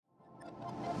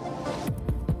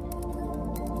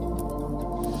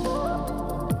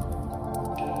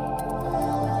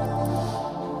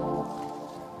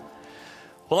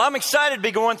Well, I'm excited to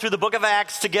be going through the book of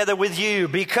Acts together with you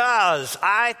because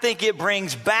I think it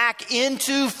brings back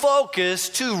into focus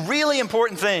two really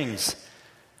important things.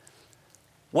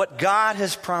 What God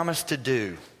has promised to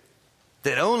do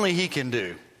that only He can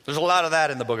do. There's a lot of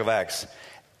that in the book of Acts.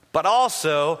 But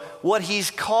also what He's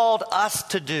called us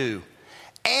to do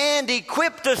and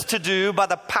equipped us to do by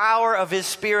the power of His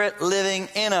Spirit living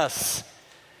in us.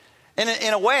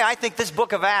 In a way, I think this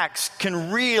book of Acts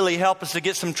can really help us to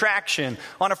get some traction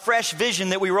on a fresh vision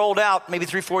that we rolled out maybe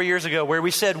 3-4 years ago, where we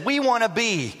said we want to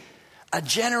be a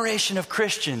generation of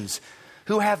Christians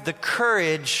who have the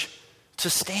courage to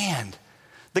stand,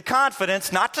 the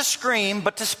confidence not to scream,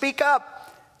 but to speak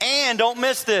up. And don't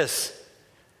miss this,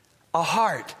 a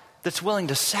heart that's willing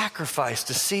to sacrifice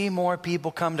to see more people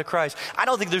come to Christ. I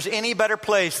don't think there's any better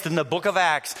place than the book of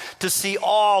Acts to see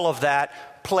all of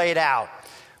that played out.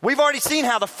 We've already seen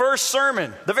how the first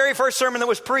sermon, the very first sermon that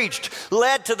was preached,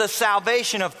 led to the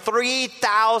salvation of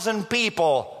 3,000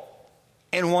 people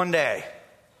in one day.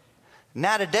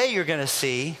 Now today you're going to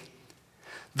see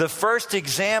the first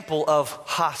example of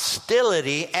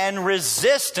hostility and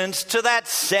resistance to that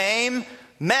same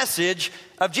message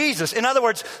of Jesus. In other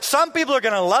words, some people are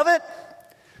going to love it,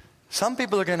 some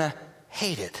people are going to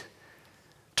hate it.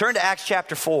 Turn to Acts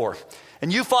chapter 4,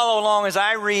 and you follow along as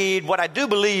I read what I do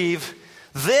believe.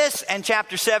 This and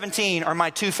chapter 17 are my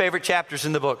two favorite chapters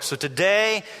in the book. So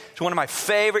today is one of my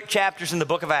favorite chapters in the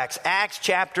book of Acts. Acts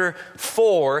chapter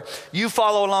 4. You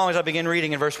follow along as I begin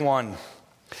reading in verse 1.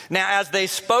 Now as they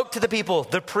spoke to the people,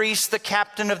 the priests, the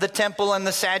captain of the temple, and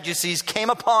the Sadducees came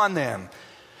upon them,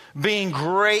 being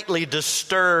greatly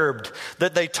disturbed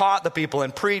that they taught the people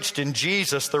and preached in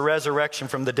Jesus the resurrection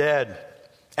from the dead.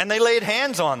 And they laid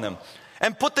hands on them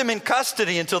and put them in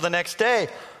custody until the next day,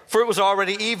 for it was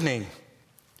already evening.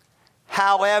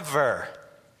 However,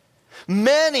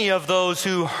 many of those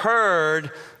who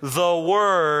heard the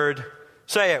word,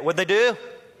 say it, what'd they do?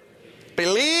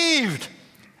 Believed.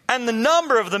 And the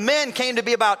number of the men came to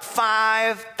be about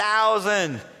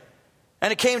 5,000.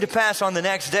 And it came to pass on the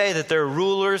next day that their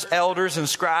rulers, elders, and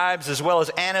scribes, as well as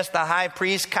Annas the high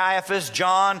priest, Caiaphas,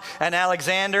 John, and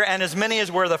Alexander, and as many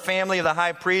as were the family of the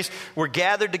high priest, were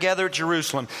gathered together at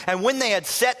Jerusalem. And when they had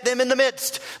set them in the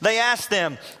midst, they asked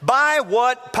them, by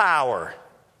what power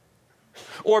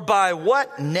or by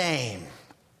what name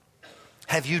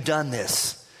have you done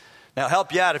this? Now,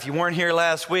 help you out if you weren't here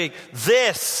last week.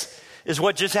 This is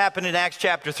what just happened in Acts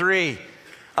chapter 3.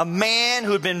 A man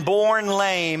who had been born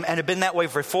lame and had been that way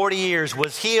for 40 years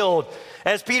was healed.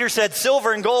 As Peter said,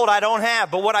 silver and gold I don't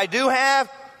have, but what I do have,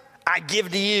 I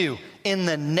give to you. In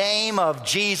the name of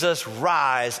Jesus,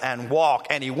 rise and walk.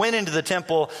 And he went into the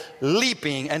temple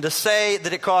leaping, and to say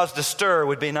that it caused a stir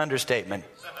would be an understatement.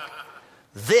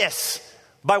 This,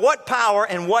 by what power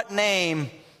and what name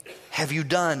have you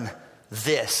done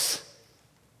this?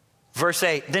 Verse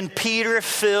 8, then Peter,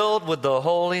 filled with the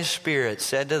Holy Spirit,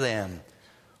 said to them,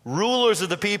 rulers of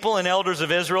the people and elders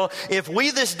of Israel, if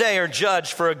we this day are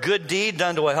judged for a good deed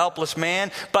done to a helpless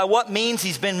man, by what means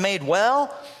he's been made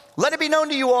well, let it be known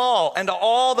to you all and to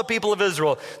all the people of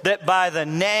Israel that by the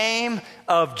name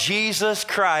of Jesus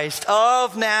Christ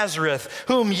of Nazareth,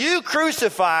 whom you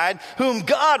crucified, whom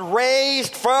God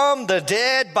raised from the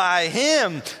dead, by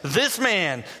him, this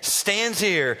man stands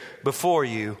here before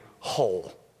you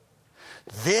whole.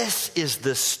 This is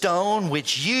the stone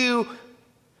which you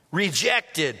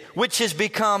rejected, which has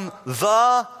become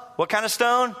the, what kind of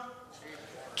stone?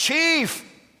 Chief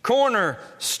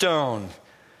cornerstone.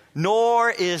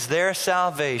 Nor is there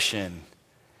salvation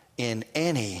in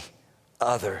any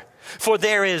other. For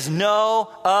there is no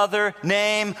other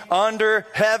name under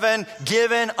heaven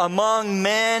given among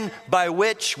men by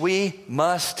which we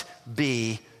must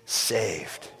be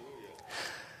saved.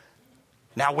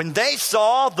 Now, when they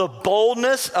saw the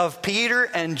boldness of Peter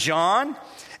and John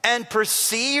and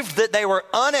perceived that they were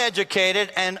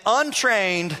uneducated and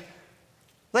untrained,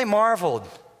 they marveled.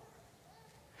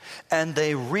 And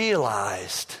they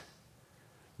realized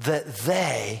that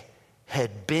they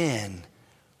had been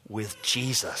with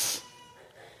Jesus.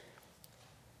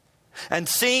 And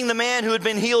seeing the man who had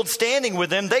been healed standing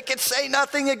with them, they could say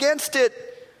nothing against it.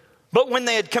 But when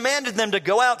they had commanded them to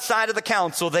go outside of the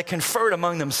council, they conferred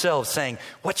among themselves, saying,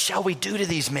 what shall we do to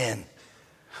these men?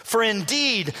 For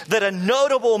indeed, that a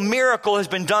notable miracle has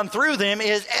been done through them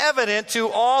is evident to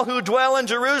all who dwell in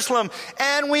Jerusalem,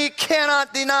 and we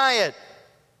cannot deny it.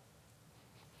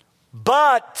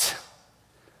 But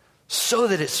so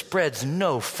that it spreads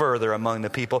no further among the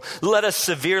people, let us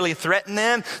severely threaten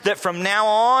them that from now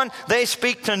on they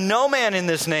speak to no man in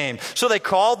this name. So they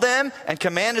called them and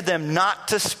commanded them not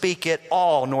to speak at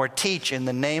all, nor teach in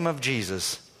the name of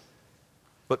Jesus.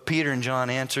 But Peter and John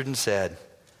answered and said,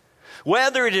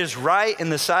 whether it is right in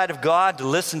the sight of God to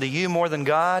listen to you more than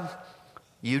God,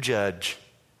 you judge.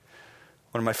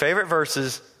 One of my favorite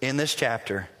verses in this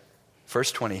chapter,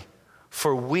 verse 20.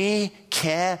 For we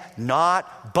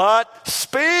cannot but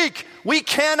speak. We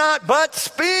cannot but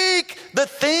speak the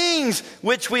things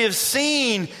which we have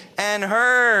seen and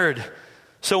heard.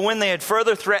 So when they had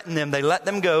further threatened them, they let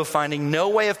them go, finding no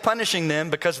way of punishing them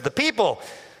because of the people.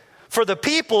 For the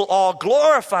people all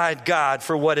glorified God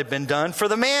for what had been done. For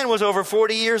the man was over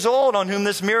 40 years old on whom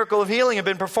this miracle of healing had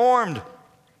been performed.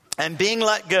 And being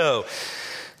let go,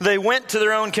 they went to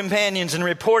their own companions and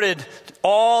reported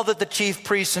all that the chief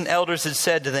priests and elders had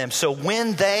said to them. So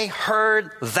when they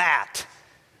heard that,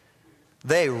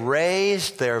 they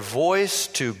raised their voice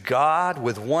to God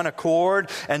with one accord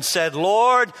and said,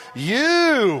 Lord,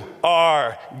 you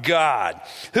are God,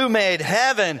 who made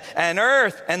heaven and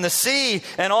earth and the sea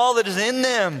and all that is in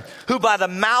them, who by the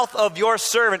mouth of your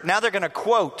servant, now they're going to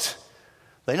quote,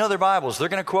 they know their Bibles, they're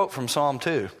going to quote from Psalm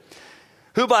 2.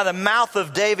 Who by the mouth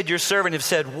of David your servant have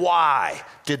said, why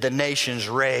did the nations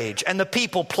rage and the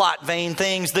people plot vain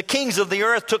things? The kings of the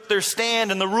earth took their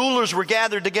stand and the rulers were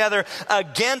gathered together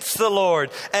against the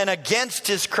Lord and against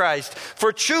his Christ.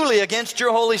 For truly against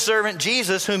your holy servant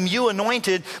Jesus, whom you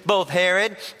anointed, both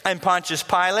Herod and Pontius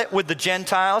Pilate with the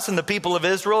Gentiles and the people of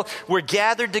Israel were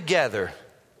gathered together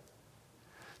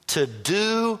to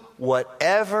do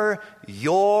whatever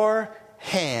your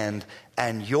hand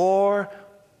and your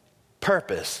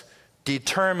purpose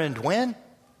determined when?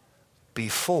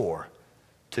 Before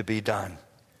to be done.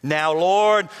 Now,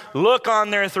 Lord, look on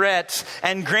their threats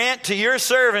and grant to your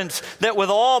servants that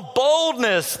with all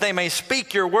boldness they may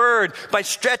speak your word by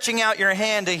stretching out your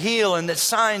hand to heal, and that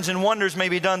signs and wonders may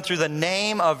be done through the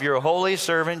name of your holy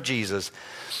servant Jesus.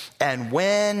 And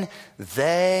when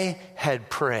they had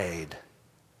prayed,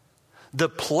 the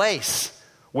place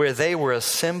where they were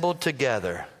assembled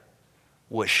together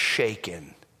was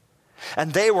shaken.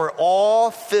 And they were all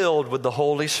filled with the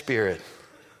Holy Spirit.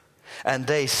 And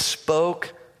they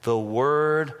spoke the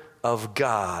word of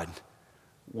God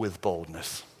with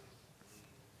boldness.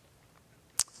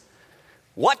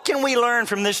 What can we learn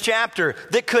from this chapter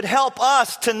that could help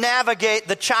us to navigate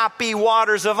the choppy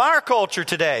waters of our culture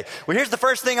today? Well, here's the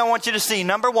first thing I want you to see.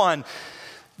 Number one,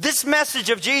 this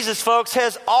message of Jesus, folks,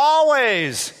 has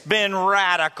always been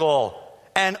radical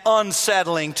and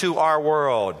unsettling to our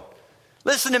world.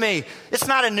 Listen to me. It's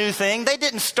not a new thing. They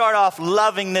didn't start off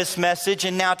loving this message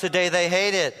and now today they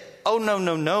hate it. Oh,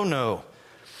 no.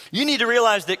 You need to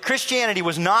realize that Christianity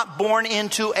was not born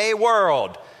into a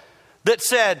world that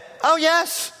said, oh,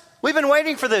 yes, we've been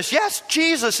waiting for this. Yes,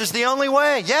 Jesus is the only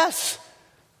way. Yes.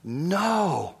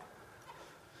 No.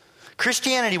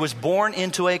 Christianity was born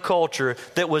into a culture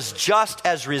that was just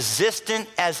as resistant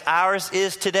as ours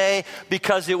is today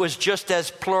because it was just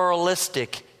as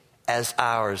pluralistic as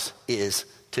ours is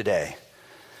today.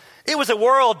 It was a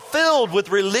world filled with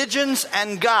religions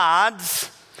and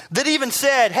gods that even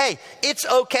said, hey, it's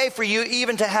okay for you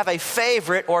even to have a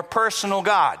favorite or personal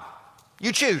God.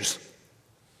 You choose.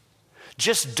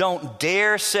 Just don't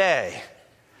dare say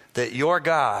that your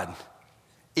God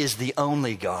is the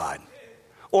only God,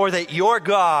 or that your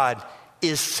God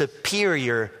is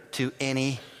superior to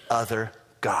any other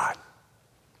God.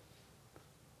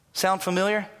 Sound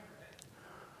familiar?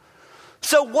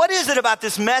 So what is it about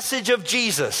this message of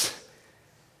Jesus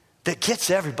that gets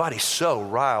everybody so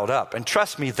riled up? And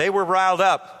trust me, they were riled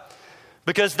up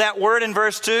because that word in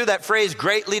verse 2, that phrase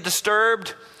greatly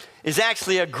disturbed, is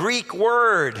actually a Greek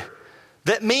word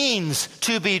that means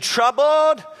to be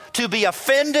troubled, to be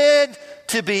offended,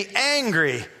 to be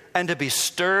angry, and to be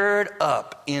stirred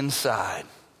up inside.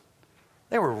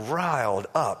 They were riled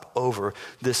up over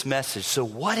this message. So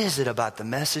what is it about the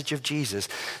message of Jesus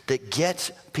that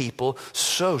gets people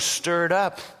so stirred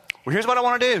up? Well, here's what I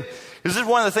want to do. This is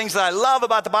one of the things that I love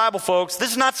about the Bible, folks.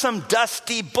 This is not some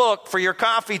dusty book for your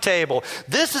coffee table.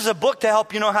 This is a book to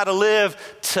help you know how to live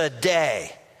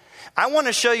today. I want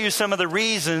to show you some of the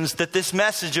reasons that this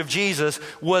message of Jesus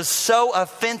was so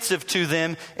offensive to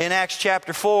them in Acts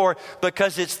chapter 4,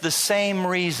 because it's the same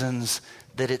reasons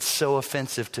that it's so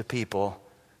offensive to people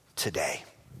today.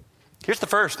 Here's the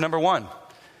first, number one.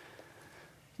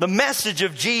 The message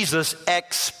of Jesus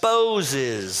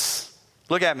exposes.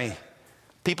 Look at me.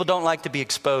 People don't like to be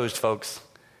exposed, folks.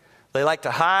 They like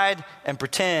to hide and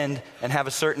pretend and have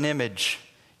a certain image.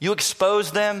 You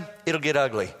expose them, it'll get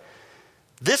ugly.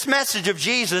 This message of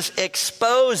Jesus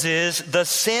exposes the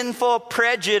sinful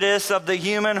prejudice of the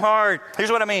human heart.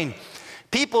 Here's what I mean.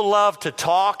 People love to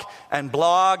talk and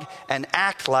blog and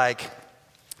act like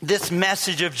this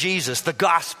message of Jesus, the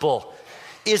gospel,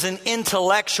 is an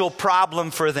intellectual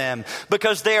problem for them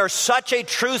because they are such a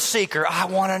truth seeker. I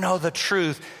want to know the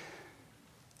truth.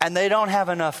 And they don't have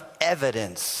enough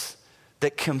evidence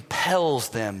that compels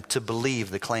them to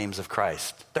believe the claims of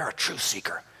Christ. They're a truth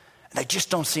seeker. And they just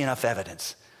don't see enough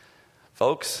evidence.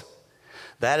 Folks,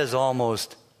 that is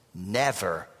almost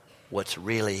never what's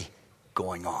really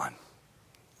going on.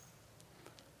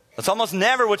 It's almost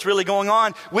never what's really going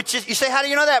on. Which is, you say, how do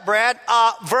you know that, Brad?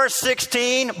 Verse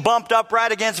 16 bumped up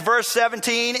right against verse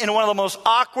 17 in one of the most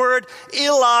awkward,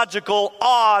 illogical,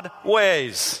 odd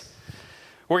ways.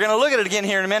 We're going to look at it again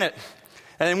here in a minute.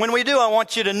 And when we do, I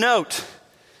want you to note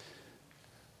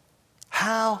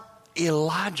how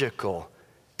illogical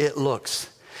it looks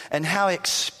and how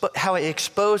it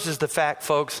exposes the fact,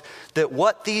 folks, that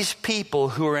what these people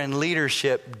who are in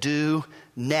leadership do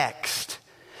next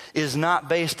is not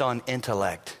based on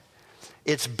intellect.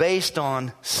 It's based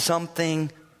on something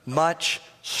much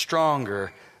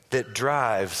stronger that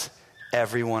drives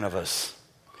every one of us.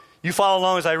 You follow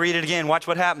along as I read it again. Watch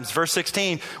what happens. Verse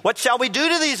 16. What shall we do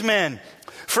to these men?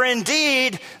 For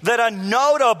indeed that a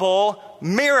notable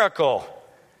miracle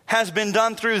has been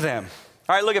done through them.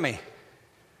 All right, look at me.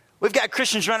 We've got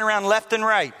Christians running around left and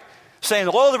right saying,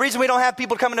 oh, the reason we don't have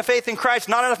people coming to faith in Christ,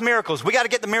 not enough miracles. We got to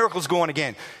get the miracles going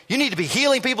again. You need to be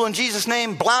healing people in Jesus'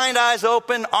 name, blind eyes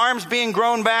open, arms being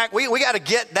grown back. We got to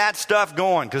get that stuff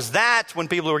going because that's when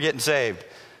people are getting saved.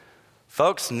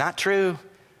 Folks, not true.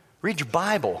 Read your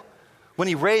Bible. When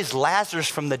he raised Lazarus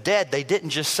from the dead, they didn't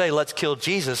just say, let's kill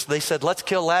Jesus. They said, let's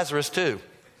kill Lazarus too.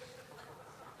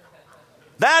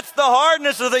 That's the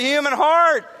hardness of the human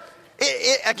heart.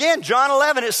 Again, John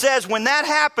 11, it says, when that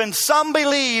happened, some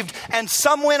believed and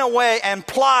some went away and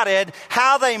plotted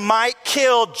how they might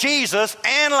kill Jesus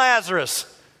and Lazarus.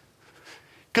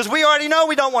 Because we already know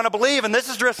we don't want to believe, and this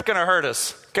is just going to hurt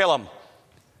us. Kill them.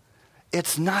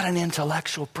 It's not an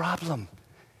intellectual problem.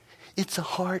 It's a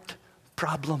heart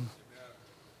problem.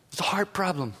 It's a heart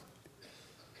problem.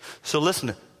 So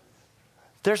listen,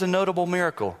 there's a notable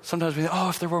miracle. Sometimes we think, oh,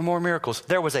 if there were more miracles.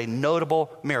 There was a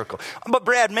notable miracle. But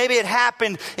Brad, maybe it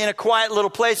happened in a quiet little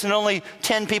place and only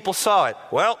 10 people saw it.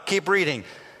 Well, keep reading.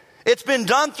 It's been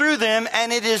done through them,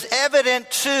 and it is evident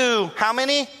to, how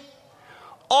many?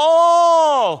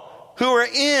 All who are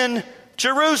in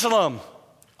Jerusalem.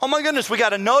 Oh my goodness, we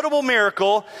got a notable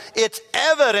miracle. It's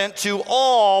evident to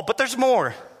all, but there's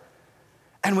more.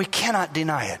 And we cannot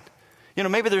deny it. You know,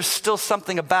 maybe there's still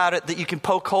something about it that you can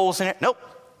poke holes in it. Nope.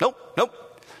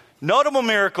 Notable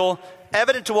miracle,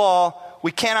 evident to all,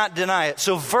 we cannot deny it.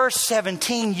 So verse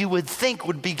 17, you would think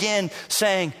would begin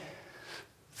saying,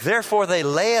 therefore they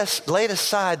laid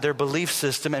aside their belief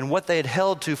system and what they had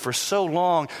held to for so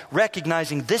long,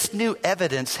 recognizing this new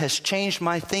evidence has changed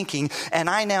my thinking, and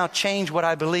I now change what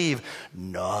I believe.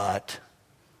 Not.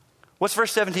 What's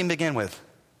verse 17 begin with?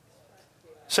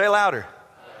 Say louder.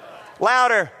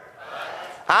 Louder.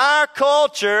 Our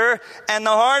culture and the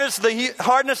hardness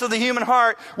of the human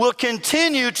heart will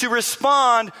continue to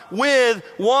respond with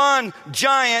one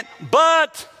giant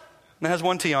but. It has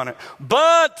one T on it.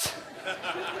 But.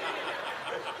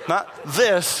 Not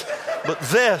this, but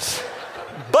this.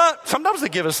 But. Sometimes they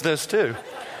give us this too.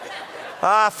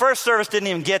 First service didn't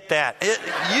even get that.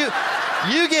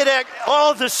 You get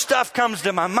all this stuff comes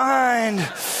to my mind.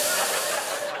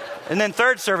 And then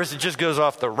third service, it just goes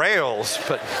off the rails.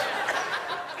 But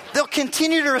they'll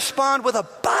continue to respond with a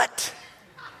but.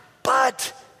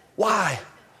 But. Why?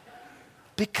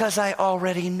 Because I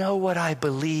already know what I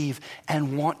believe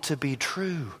and want to be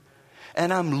true.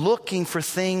 And I'm looking for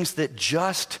things that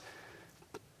just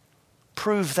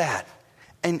prove that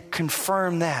and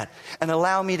confirm that and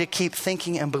allow me to keep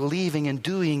thinking and believing and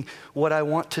doing what I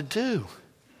want to do.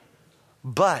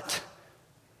 But,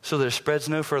 so that it spreads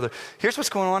no further. Here's what's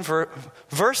going on for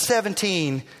verse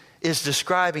 17 is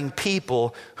describing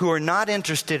people who are not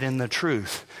interested in the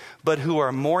truth, but who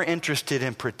are more interested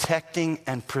in protecting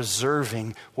and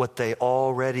preserving what they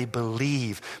already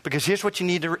believe. Because here's what you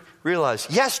need to realize.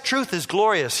 Yes, truth is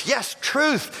glorious. Yes,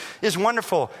 truth is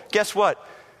wonderful. Guess what?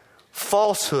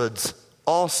 Falsehoods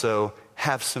also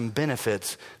have some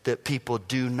benefits that people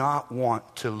do not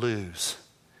want to lose.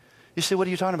 You say, what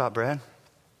are you talking about, Brad?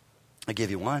 I'll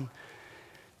give you one.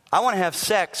 I want to have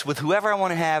sex with whoever I want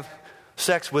to have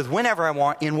sex with whenever I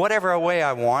want, in whatever way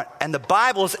I want. And the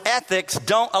Bible's ethics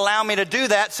don't allow me to do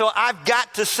that. So I've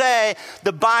got to say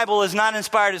the Bible is not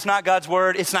inspired. It's not God's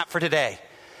word. It's not for today.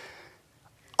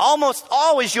 Almost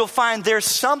always you'll find there's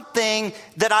something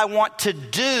that I want to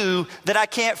do that I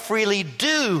can't freely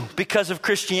do because of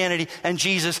Christianity and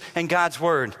Jesus and God's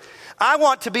word. I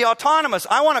want to be autonomous.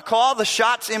 I want to call the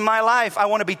shots in my life. I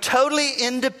want to be totally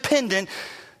independent.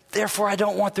 Therefore, I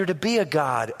don't want there to be a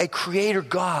God, a creator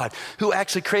God who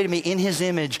actually created me in his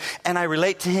image, and I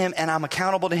relate to him and I'm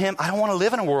accountable to him. I don't want to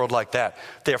live in a world like that.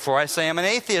 Therefore, I say I'm an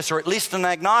atheist, or at least an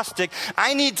agnostic.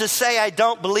 I need to say I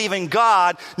don't believe in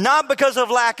God, not because of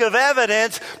lack of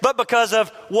evidence, but because of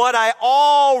what I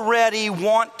already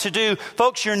want to do.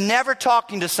 Folks, you're never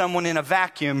talking to someone in a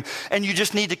vacuum, and you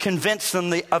just need to convince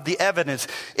them of the evidence.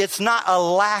 It's not a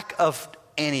lack of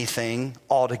anything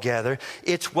altogether.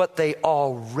 It's what they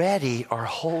already are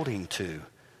holding to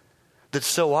that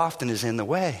so often is in the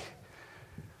way.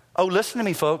 Oh, listen to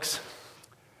me, folks.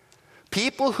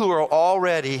 People who are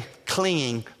already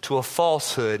clinging to a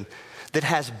falsehood that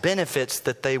has benefits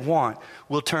that they want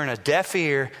will turn a deaf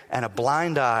ear and a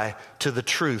blind eye to the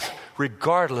truth,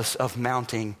 regardless of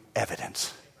mounting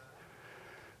evidence.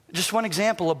 Just one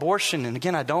example, abortion. And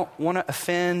again, I don't want to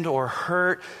offend or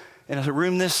hurt. In a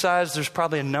room this size, there's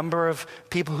probably a number of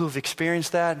people who've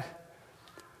experienced that.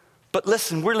 But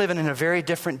listen, we're living in a very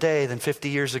different day than 50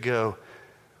 years ago,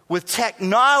 with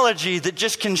technology that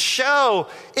just can show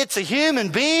it's a human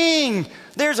being.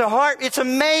 There's a heart. It's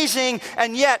amazing.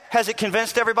 And yet, has it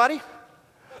convinced everybody?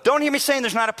 Don't hear me saying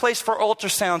there's not a place for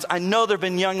ultrasounds. I know there have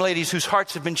been young ladies whose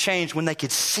hearts have been changed when they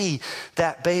could see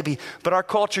that baby. But our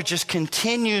culture just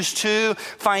continues to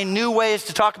find new ways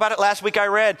to talk about it. Last week I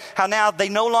read how now they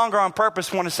no longer on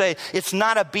purpose want to say it's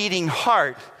not a beating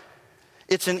heart.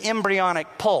 It's an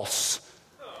embryonic pulse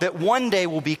that one day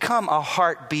will become a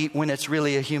heartbeat when it's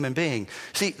really a human being.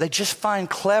 See, they just find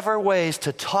clever ways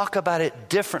to talk about it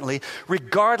differently,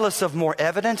 regardless of more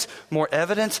evidence, more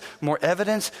evidence, more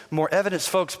evidence, more evidence.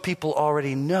 Folks, people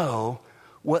already know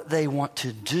what they want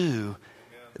to do.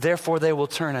 Therefore, they will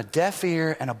turn a deaf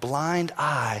ear and a blind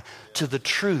eye to the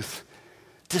truth,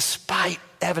 despite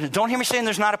evidence. Don't hear me saying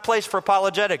there's not a place for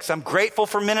apologetics. I'm grateful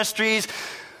for ministries.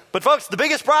 But folks, the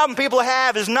biggest problem people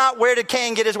have is not where did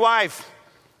Cain get his wife?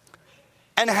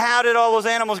 And how did all those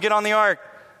animals get on the ark?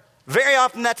 Very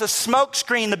often that's a smoke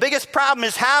screen. The biggest problem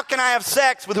is how can I have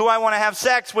sex with who I want to have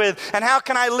sex with? And how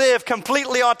can I live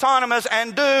completely autonomous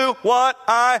and do what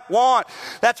I want?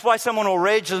 That's why someone will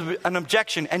raise an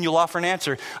objection and you'll offer an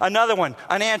answer. Another one,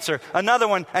 an answer. Another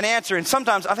one, an answer. And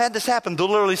sometimes I've had this happen. They'll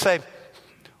literally say,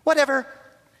 whatever.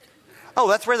 Oh,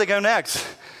 that's where they go next.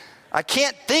 I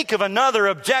can't think of another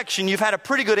objection. You've had a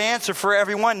pretty good answer for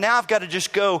everyone. Now I've got to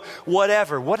just go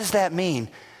whatever. What does that mean?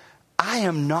 I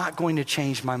am not going to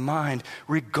change my mind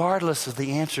regardless of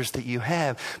the answers that you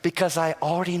have because I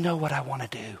already know what I want to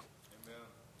do. Amen.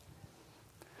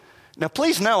 Now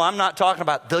please know I'm not talking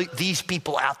about these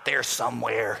people out there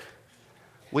somewhere.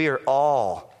 We are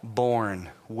all born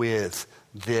with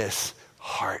this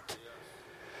heart.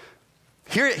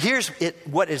 Here's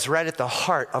what is right at the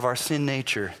heart of our sin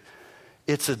nature.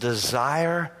 It's a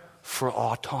desire for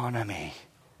autonomy.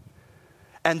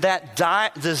 And that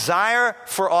desire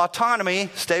for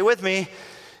autonomy, stay with me,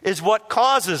 is what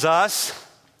causes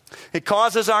it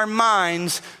causes our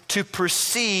minds to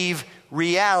perceive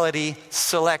reality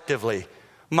selectively.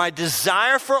 My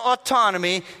desire for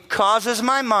autonomy causes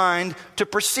my mind to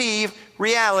perceive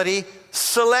reality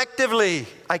selectively.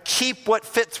 I keep what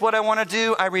fits what I want to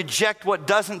do. I reject what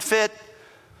doesn't fit.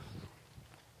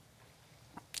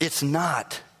 It's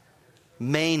not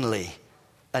mainly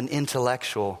an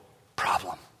intellectual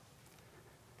problem.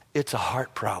 It's a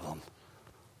heart problem,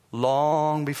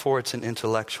 long before it's an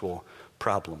intellectual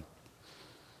problem.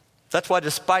 That's why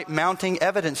despite mounting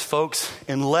evidence, folks,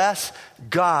 unless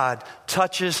God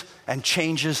touches and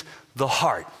changes the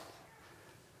heart,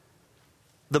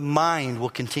 the mind will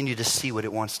continue to see what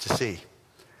it wants to see.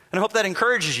 And I hope that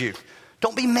encourages you.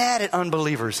 Don't be mad at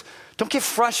unbelievers. Don't get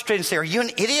frustrated and say, are you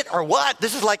an idiot or what?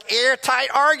 This is like airtight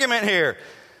argument here.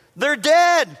 They're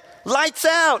dead. Lights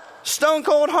out. Stone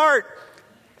cold heart.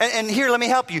 And here, let me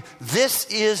help you. This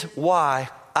is why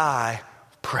I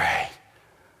pray.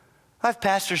 I have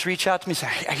pastors reach out to me and say,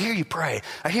 I hear you pray.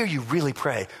 I hear you really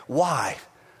pray. Why?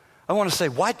 I want to say,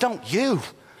 why don't you?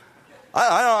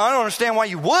 I don't understand why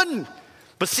you wouldn't.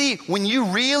 But see, when you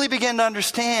really begin to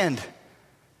understand,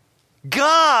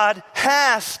 God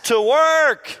has to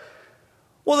work.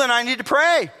 Well, then I need to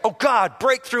pray. Oh, God,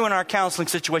 break through in our counseling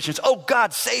situations. Oh,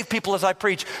 God, save people as I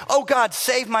preach. Oh, God,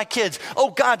 save my kids. Oh,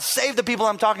 God, save the people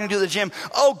I'm talking to at the gym.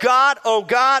 Oh, God, oh,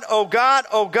 God, oh, God,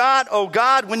 oh, God, oh,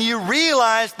 God. When you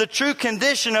realize the true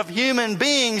condition of human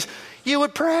beings, you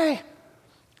would pray.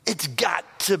 It's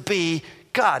got to be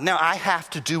God. Now, I have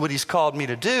to do what he's called me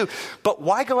to do, but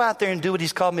why go out there and do what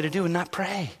he's called me to do and not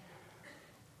pray?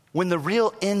 When the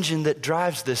real engine that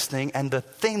drives this thing and the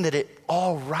thing that it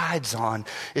all rides on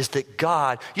is that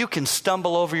God, you can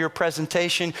stumble over your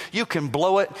presentation, you can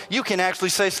blow it, you can actually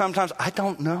say sometimes, I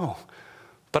don't know.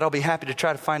 But I'll be happy to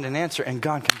try to find an answer, and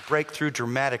God can break through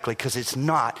dramatically because it's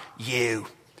not you.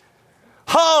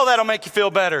 Oh, that'll make you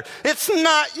feel better. It's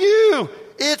not you.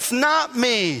 It's not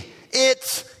me.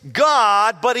 It's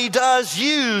God, but he does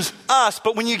use us.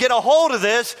 But when you get a hold of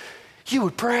this, you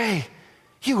would pray.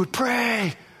 You would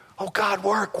pray. Oh, God,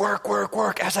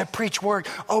 work. As I preach, work.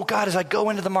 Oh, God, as I go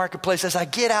into the marketplace, as I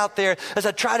get out there, as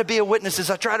I try to be a witness, as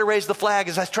I try to raise the flag,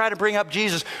 as I try to bring up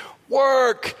Jesus,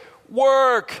 work.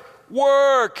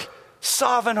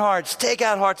 Soften hearts, take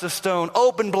out hearts of stone,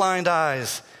 open blind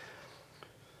eyes.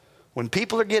 When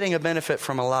people are getting a benefit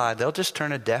from a lie, they'll just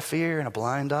turn a deaf ear and a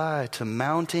blind eye to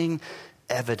mounting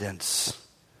evidence.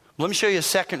 Let me show you a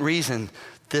second reason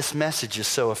this message is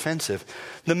so offensive.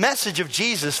 The message of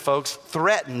Jesus, folks,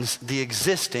 threatens the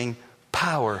existing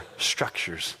power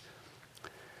structures.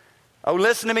 Oh,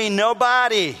 listen to me.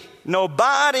 Nobody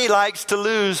likes to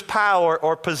lose power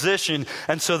or position.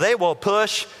 And so they will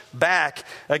push back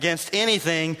against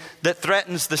anything that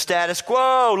threatens the status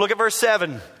quo. Look at verse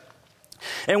 7.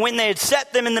 And when they had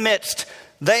set them in the midst,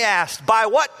 they asked, by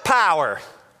what power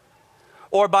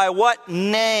or by what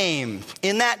name?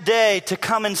 In that day, to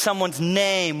come in someone's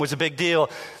name was a big deal.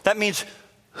 That means,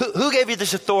 who gave you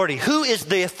this authority? Who is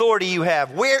the authority you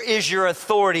have? Where is your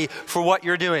authority for what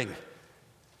you're doing?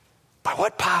 By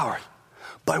what power?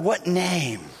 By what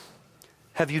name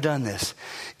have you done this?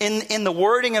 In the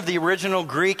wording of the original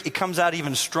Greek, it comes out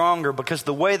even stronger because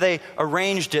the way they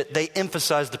arranged it, they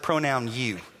emphasized the pronoun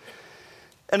you.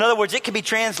 In other words, it can be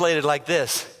translated like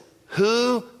this.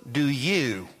 Who do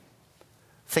you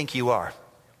think you are?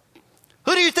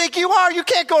 Who do you think you are? You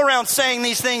can't go around saying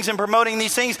these things and promoting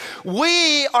these things.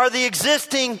 We are the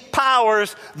existing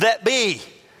powers that be.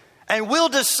 And we'll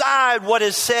decide what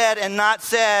is said and not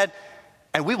said.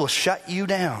 And we will shut you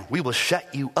down. We will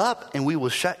shut you up and we will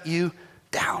shut you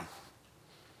down.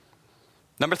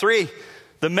 Number 3,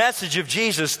 the message of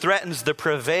Jesus threatens the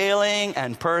prevailing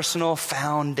and personal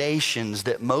foundations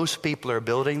that most people are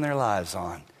building their lives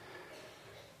on.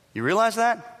 You realize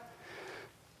that?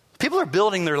 People are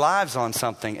building their lives on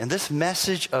something, and this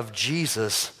message of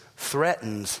Jesus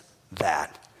threatens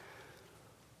that.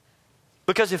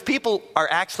 Because if people are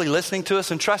actually listening to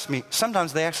us, and trust me,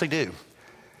 sometimes they actually do.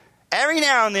 Every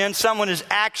now and then, someone is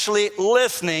actually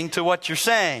listening to what you're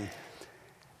saying.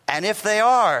 And if they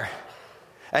are,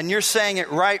 and you're saying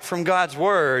it right from God's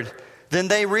word, then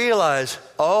they realize,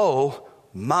 oh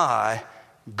my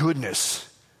goodness.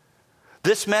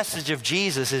 This message of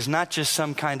Jesus is not just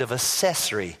some kind of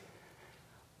accessory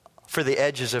for the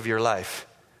edges of your life.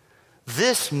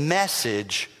 This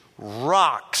message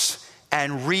rocks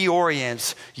and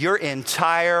reorients your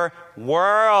entire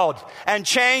world and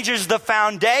changes the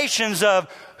foundations of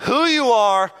who you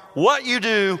are, what you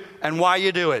do, and why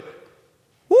you do it.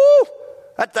 Woo!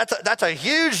 That's a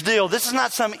huge deal. This is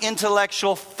not some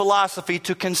intellectual philosophy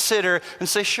to consider and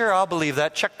say, sure, I'll believe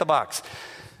that. Check the box.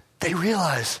 They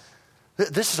realize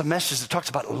this is a message that talks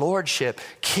about lordship,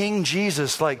 King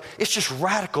Jesus. Like, it's just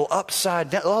radical,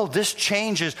 upside down. Oh, this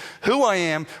changes who I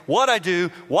am, what I do,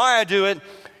 why I do it.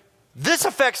 This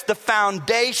affects the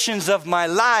foundations of my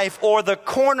life or the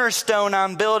cornerstone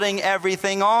I'm building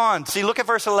everything on. See, look at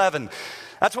verse 11.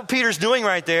 That's what Peter's doing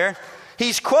right there.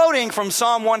 He's quoting from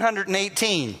Psalm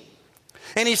 118.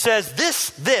 And he says,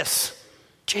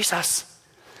 Jesus,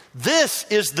 this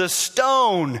is the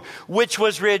stone which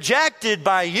was rejected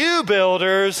by you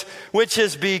builders, which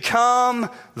has become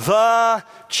the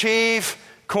chief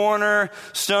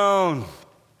cornerstone.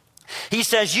 He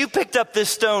says, you picked up this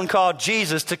stone called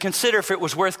Jesus to consider if it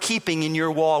was worth keeping in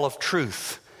your wall of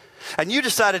truth. And you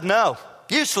decided, no,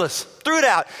 useless, threw it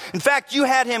out. In fact, you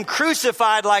had him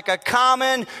crucified like a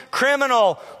common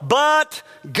criminal. But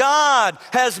God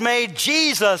has made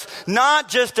Jesus not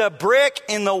just a brick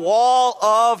in the wall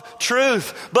of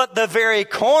truth, but the very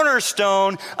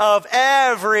cornerstone of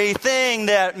everything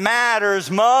that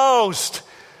matters most.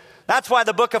 That's why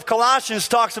the book of Colossians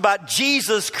talks about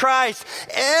Jesus Christ,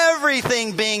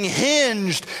 everything being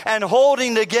hinged and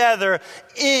holding together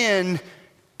in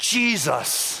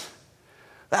Jesus.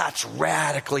 That's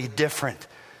radically different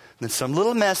than some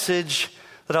little message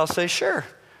that I'll say, sure,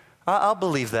 I'll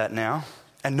believe that now,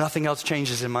 and nothing else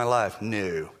changes in my life.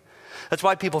 No. That's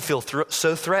why people feel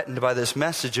so threatened by this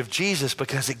message of Jesus,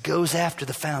 because it goes after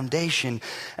the foundation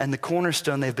and the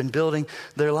cornerstone they've been building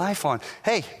their life on.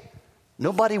 Hey,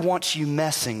 nobody wants you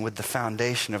messing with the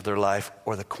foundation of their life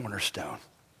or the cornerstone.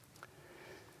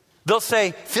 They'll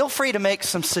say, feel free to make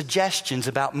some suggestions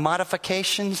about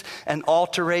modifications and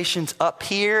alterations up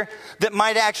here that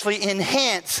might actually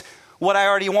enhance what I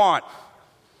already want.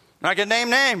 I can name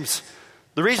names.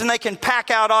 The reason they can pack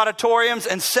out auditoriums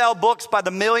and sell books by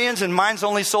the millions and mine's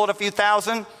only sold a few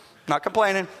thousand, not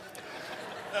complaining.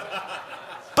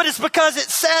 But it's because it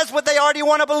says what they already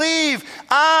want to believe.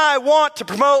 I want to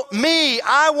promote me.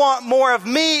 I want more of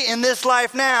me in this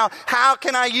life now. How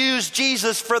can I use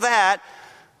Jesus for that?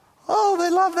 Oh, they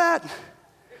love that.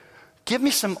 Give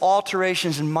me some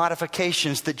alterations and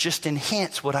modifications that just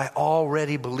enhance what I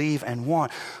already believe and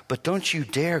want. But don't you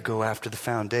dare go after the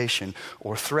foundation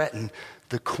or threaten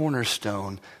the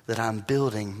cornerstone that I'm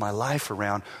building my life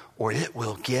around, or it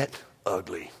will get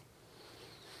ugly.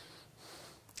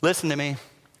 Listen to me.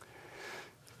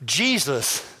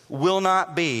 Jesus will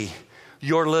not be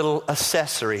your little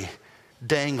accessory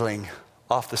dangling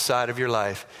off the side of your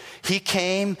life. He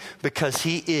came because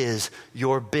he is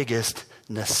your biggest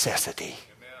necessity.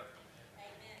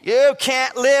 You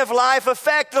can't live life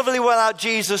effectively without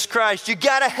Jesus Christ. You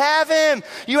got to have him.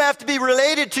 You have to be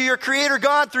related to your Creator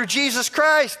God through Jesus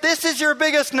Christ. This is your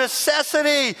biggest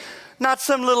necessity, not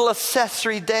some little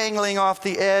accessory dangling off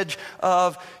the edge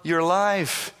of your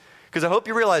life. Because I hope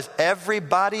you realize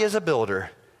everybody is a builder,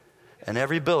 and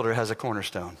every builder has a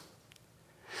cornerstone.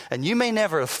 And you may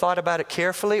never have thought about it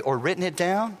carefully or written it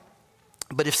down,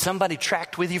 but if somebody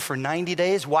tracked with you for 90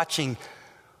 days watching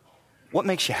what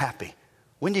makes you happy,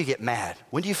 when do you get mad?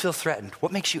 When do you feel threatened?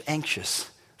 What makes you anxious,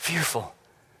 fearful?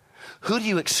 Who do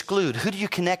you exclude? Who do you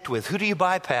connect with? Who do you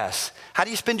bypass? How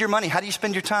do you spend your money? How do you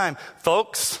spend your time?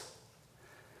 Folks,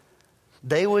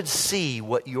 they would see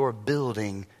what you're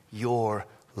building your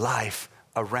life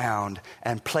around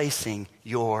and placing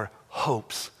your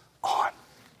hopes on.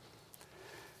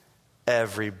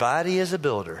 Everybody is a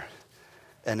builder,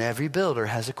 and every builder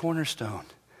has a cornerstone.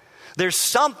 There's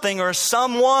something or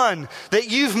someone that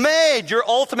you've made your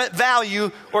ultimate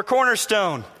value or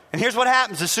cornerstone. And here's what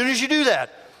happens. As soon as you do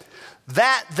that,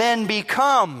 that then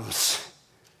becomes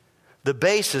the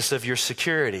basis of your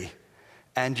security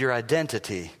and your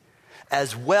identity,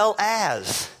 as well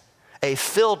as a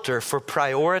filter for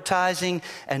prioritizing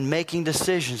and making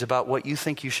decisions about what you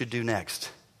think you should do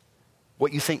next,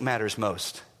 what you think matters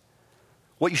most,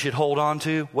 what you should hold on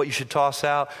to, what you should toss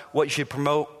out, what you should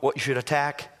promote, what you should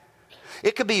attack.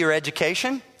 It could be your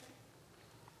education.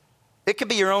 It could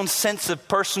be your own sense of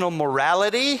personal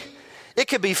morality. It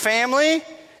could be family.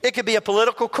 It could be a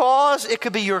political cause. It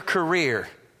could be your career,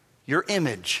 your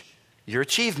image, your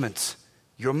achievements,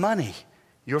 your money,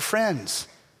 your friends,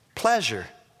 pleasure.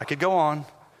 I could go on.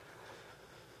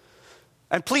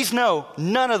 And please know,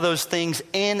 none of those things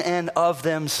in and of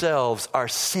themselves are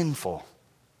sinful.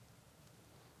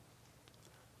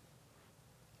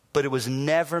 But it was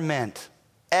never meant,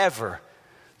 ever,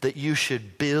 that you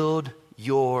should build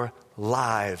your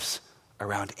lives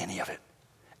around any of it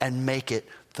and make it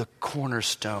the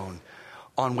cornerstone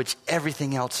on which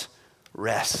everything else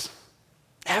rests.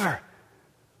 Ever.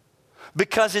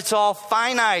 Because it's all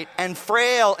finite and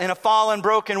frail in a fallen,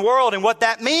 broken world. And what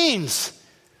that means,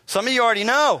 some of you already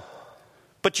know,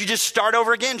 but you just start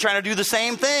over again trying to do the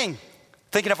same thing.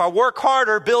 Thinking if I work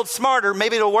harder, build smarter,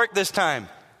 maybe it'll work this time.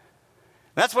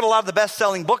 That's what a lot of the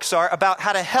best-selling books are, about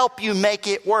how to help you make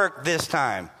it work this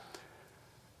time.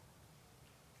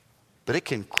 But it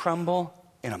can crumble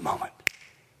in a moment.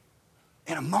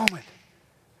 In a moment.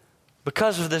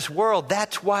 Because of this world,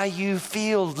 that's why you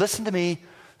feel, listen to me,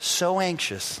 so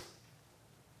anxious,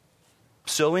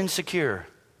 so insecure,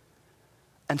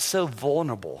 and so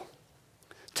vulnerable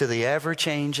to the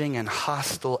ever-changing and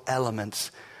hostile elements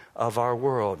of our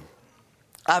world.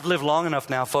 I've lived long enough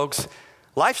now, folks.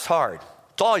 Life's hard.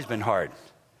 It's always been hard.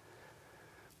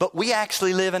 But we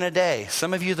actually live in a day.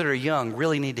 Some of you that are young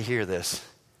really need to hear this.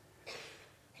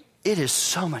 It is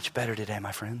so much better today,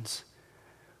 my friends.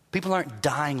 People aren't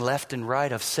dying left and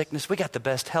right of sickness. We got the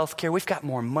best health care. We've got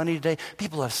more money today.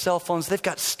 People have cell phones. They've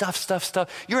got stuff.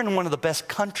 You're in one of the best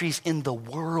countries in the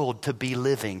world to be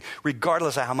living,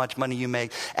 regardless of how much money you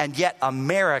make. And yet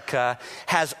America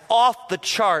has off the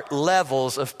chart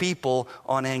levels of people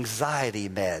on anxiety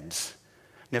meds.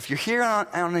 Now, if you're here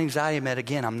on anxiety med,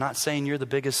 again, I'm not saying you're the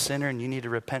biggest sinner and you need to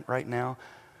repent right now.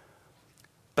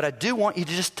 But I do want you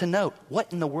to note,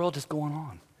 what in the world is going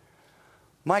on?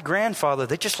 My grandfather,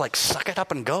 they just like suck it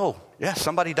up and go. Yeah,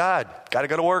 somebody died. Got to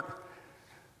go to work.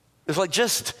 It's like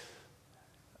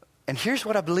and here's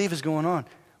what I believe is going on.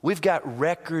 We've got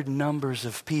record numbers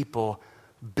of people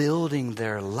building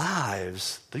their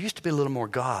lives. There used to be a little more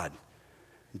God,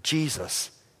 Jesus,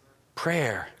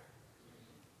 prayer.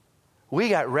 We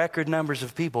got record numbers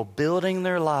of people building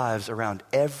their lives around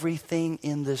everything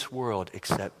in this world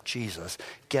except Jesus.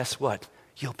 Guess what?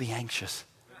 You'll be anxious.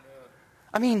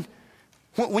 I mean,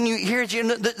 when you hear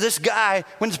this guy,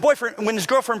 when his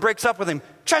girlfriend breaks up with him,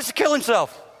 tries to kill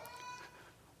himself.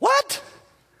 What?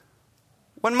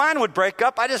 When mine would break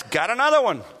up, I just got another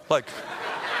one. Like,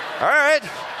 all right,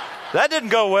 that didn't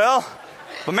go well.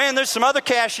 But man, there's some other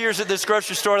cashiers at this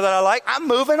grocery store that I like. I'm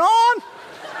moving on.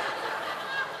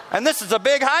 And this is a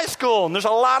big high school, and there's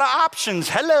a lot of options.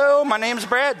 Hello, my name's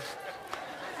Brad.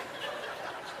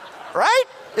 Right?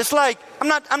 It's like,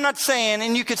 I'm not saying,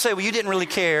 and you could say, well, you didn't really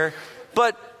care.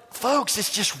 But folks,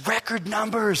 it's just record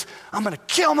numbers. I'm going to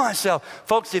kill myself.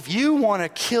 Folks, if you want to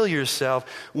kill yourself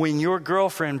when your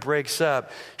girlfriend breaks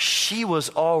up, she was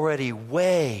already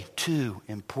way too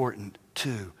important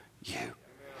to you.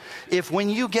 If when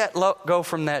you go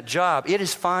from that job, it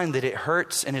is fine that it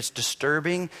hurts and it's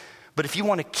disturbing, but if you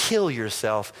want to kill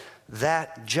yourself,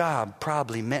 that job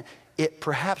probably meant, it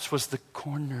perhaps was the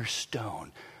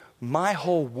cornerstone. My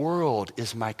whole world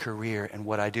is my career and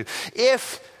what I do.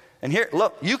 And here,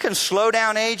 look, you can slow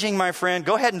down aging, my friend.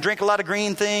 Go ahead and drink a lot of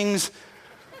green things.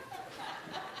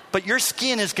 But your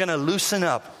skin is going to loosen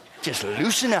up. Just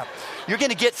loosen up. You're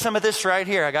going to get some of this right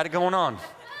here. I got it going on.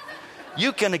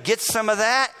 You're going to get some of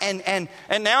that. And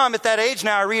now I'm at that age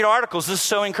now. I read articles. This is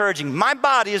so encouraging. My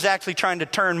body is actually trying to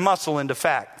turn muscle into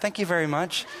fat. Thank you very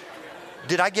much.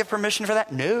 Did I give permission for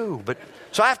that? No.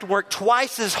 So I have to work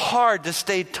twice as hard to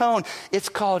stay toned. It's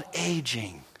called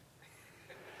aging.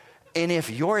 And if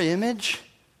your image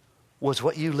was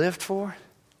what you lived for,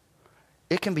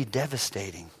 it can be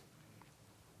devastating.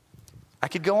 I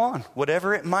could go on,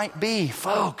 whatever it might be.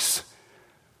 Folks,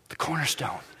 the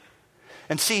cornerstone.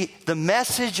 And see, the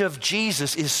message of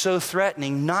Jesus is so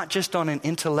threatening, not just on an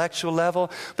intellectual level,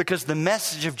 because the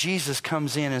message of Jesus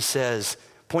comes in and says,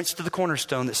 points to the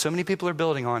cornerstone that so many people are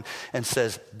building on and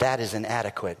says, that is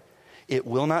inadequate. It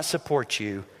will not support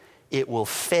you. It will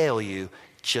fail you.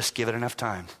 Just give it enough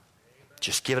time.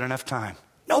 Just give it enough time.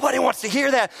 Nobody wants to hear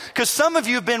that because some of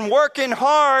you have been working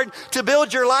hard to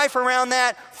build your life around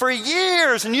that for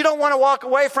years and you don't want to walk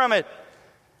away from it.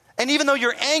 And even though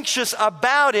you're anxious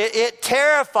about it, it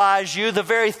terrifies you, the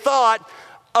very thought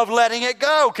of letting it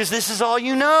go, because this is all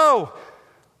you know.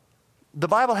 The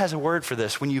Bible has a word for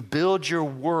this. When you build your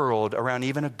world around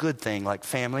even a good thing like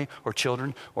family or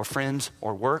children or friends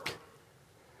or work,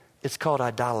 it's called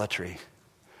idolatry.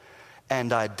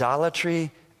 And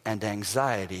idolatry and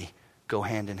anxiety go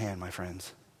hand in hand, my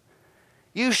friends.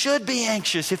 You should be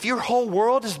anxious. If your whole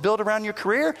world is built around your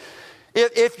career,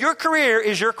 if your career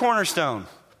is your cornerstone,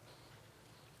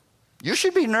 you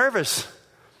should be nervous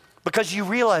because you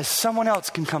realize someone else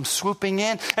can come swooping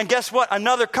in. And guess what?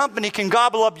 Another company can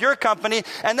gobble up your company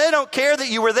and they don't care that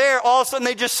you were there. All of a sudden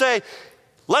they just say,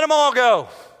 let them all go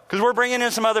because we're bringing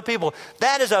in some other people.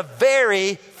 That is a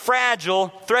very fragile,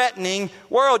 threatening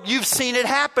world. You've seen it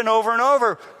happen over and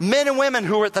over. Men and women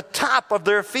who are at the top of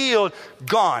their field,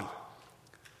 gone.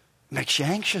 Makes you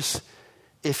anxious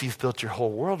if you've built your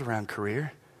whole world around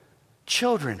career.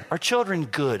 Children. Are children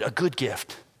good? A good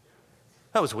gift.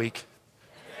 That was weak.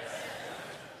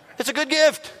 It's a good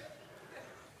gift.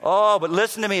 Oh, but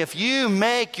listen to me. If you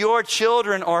make your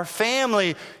children or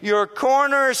family your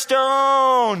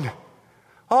cornerstone,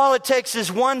 all it takes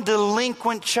is one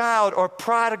delinquent child or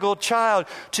prodigal child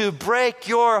to break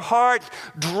your heart,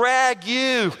 drag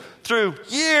you through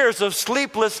years of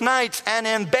sleepless nights, and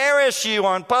embarrass you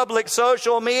on public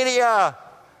social media.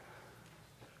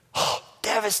 Oh,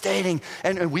 devastating.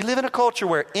 And we live in a culture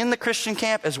where in the Christian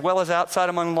camp as well as outside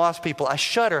among lost people, I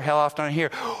shudder how often I hear,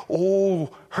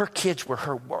 oh, her kids were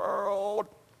her world.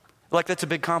 Like that's a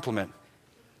big compliment.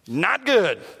 Not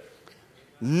good.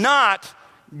 Not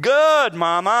good,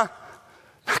 mama.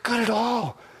 Not good at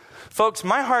all. Folks,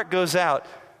 my heart goes out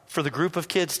for the group of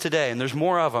kids today, and there's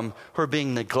more of them who are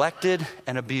being neglected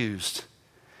and abused.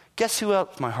 Guess who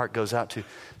else my heart goes out to?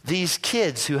 These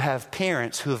kids who have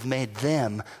parents who have made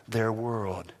them their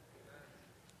world.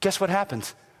 Guess what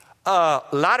happens? A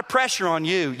lot of pressure on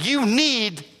you. You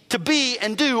need to be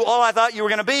and do all I thought you were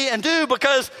going to be and do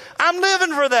because I'm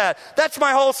living for that. That's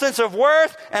my whole sense of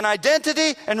worth and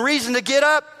identity and reason to get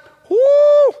up.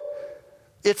 Woo!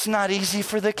 It's not easy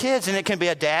for the kids. And it can be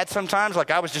a dad sometimes, like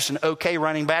I was just an okay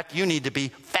running back. You need to be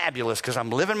fabulous because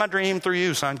I'm living my dream through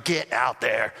you, son. Get out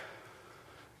there.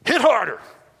 Hit harder.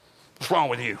 What's wrong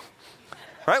with you?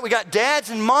 Right? We got dads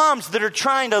and moms that are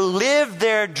trying to live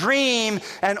their dream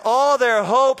and all their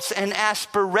hopes and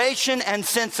aspiration and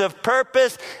sense of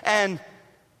purpose and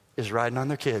is riding on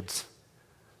their kids.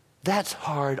 That's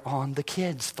hard on the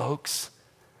kids, folks.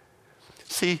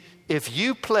 See, if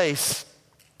you place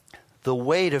the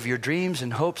weight of your dreams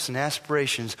and hopes and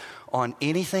aspirations on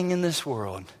anything in this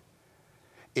world,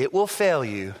 it will fail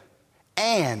you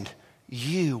and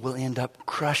you will end up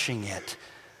crushing it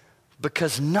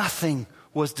because nothing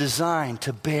was designed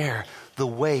to bear the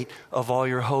weight of all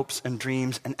your hopes and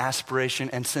dreams and aspiration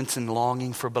and sense and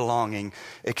longing for belonging,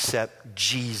 except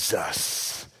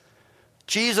Jesus.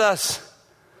 Jesus.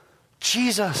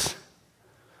 Jesus.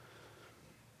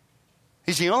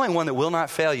 He's the only one that will not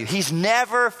fail you. He's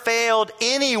never failed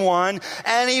anyone,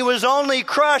 and he was only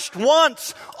crushed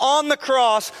once on the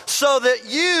cross so that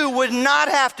you would not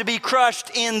have to be crushed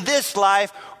in this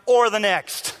life or the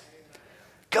next.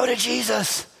 Go to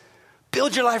Jesus.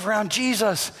 Build your life around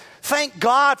Jesus. Thank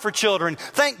God for children.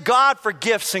 Thank God for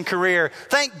gifts and career.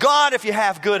 Thank God if you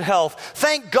have good health.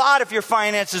 Thank God if your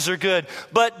finances are good.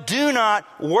 But do not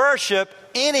worship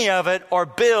any of it or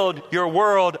build your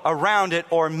world around it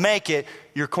or make it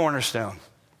your cornerstone.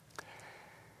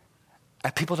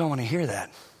 And people don't want to hear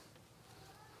that.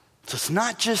 So it's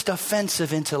not just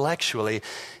offensive intellectually.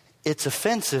 It's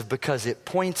offensive because it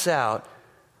points out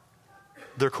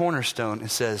their cornerstone and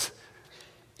says,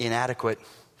 inadequate.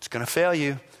 It's going to fail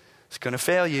you. It's going to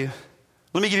fail you.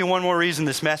 Let me give you one more reason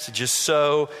this message is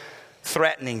so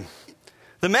threatening.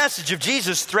 The message of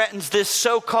Jesus threatens this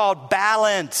so-called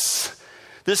balance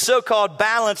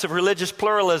of religious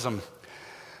pluralism.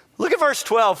 Look at verse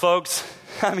 12, folks.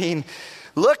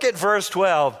 Look at verse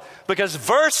 12. Because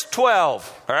verse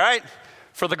 12, all right,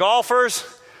 for the golfers,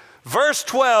 verse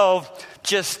 12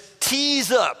 just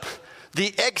tees up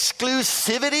the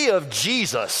exclusivity of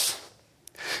Jesus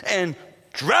and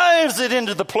drives it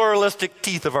into the pluralistic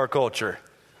teeth of our culture.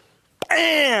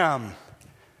 Bam!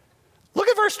 Look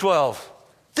at verse 12.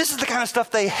 This is the kind of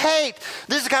stuff they hate.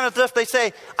 This is the kind of stuff they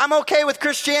say, I'm okay with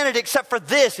Christianity except for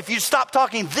this. If you stop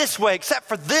talking this way, except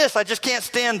for this, I just can't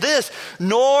stand this.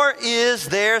 Nor is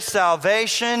there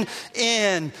salvation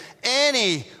in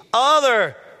any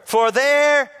other. For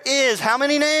there is, how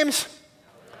many names?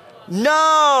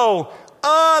 No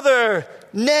other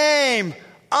name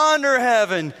under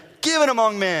heaven given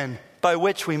among men by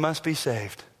which we must be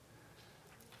saved.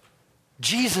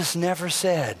 Jesus never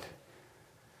said,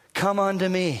 come unto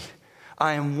me.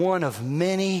 I am one of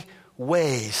many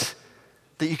ways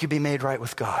that you could be made right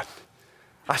with God.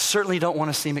 I certainly don't want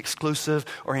to seem exclusive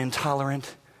or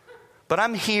intolerant, but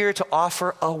I'm here to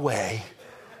offer a way.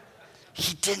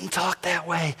 He didn't talk that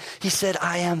way. He said,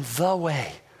 I am the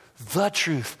way, the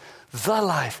truth, the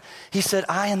life. He said,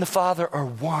 I and the Father are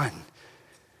one.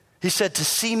 He said, to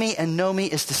see me and know me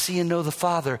is to see and know the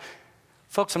Father.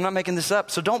 Folks, I'm not making this up,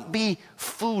 so don't be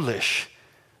foolish.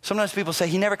 Sometimes people say,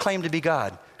 he never claimed to be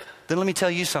God. Then let me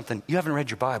tell you something. You haven't read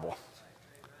your Bible.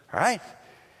 All right?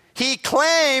 He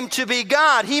claimed to be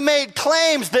God. He made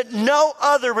claims that no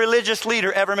other religious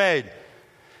leader ever made.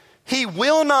 He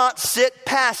will not sit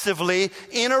passively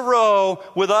in a row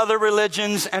with other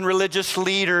religions and religious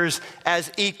leaders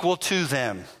as equal to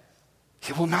them.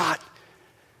 He will not.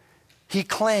 He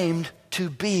claimed to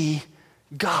be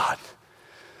God.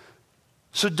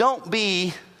 So don't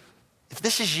be, if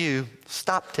this is you,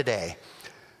 stop today.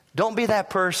 Don't be that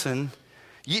person.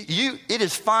 It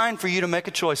is fine for you to make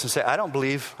a choice and say, I don't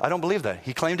believe that.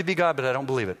 He claimed to be God, but I don't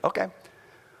believe it. Okay.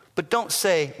 But don't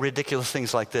say ridiculous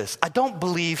things like this. I don't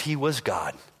believe he was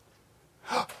God.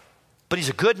 But he's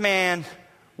a good man,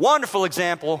 wonderful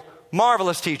example,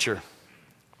 marvelous teacher.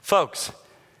 Folks,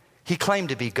 he claimed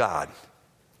to be God.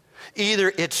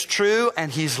 Either it's true and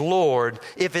he's Lord.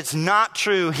 If it's not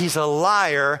true, he's a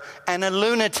liar and a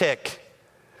lunatic.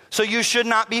 So you should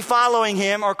not be following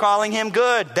him or calling him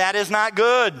good. That is not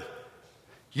good.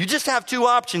 You just have two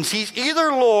options. He's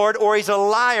either Lord or he's a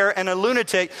liar and a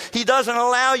lunatic. He doesn't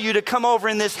allow you to come over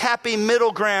in this happy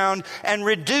middle ground and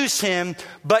reduce him,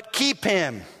 but keep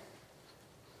him.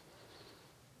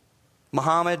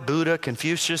 Muhammad, Buddha,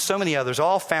 Confucius, so many others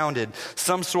all founded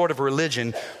some sort of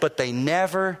religion, but they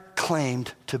never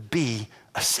claimed to be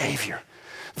a savior.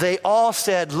 They all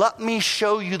said, let me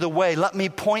show you the way. Let me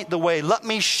point the way. Let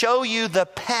me show you the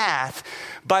path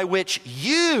by which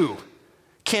you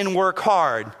can work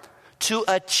hard to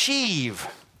achieve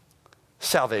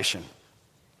salvation.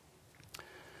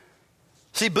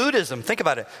 See, Buddhism, think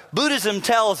about it. Buddhism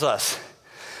tells us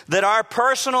that our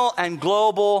personal and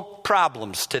global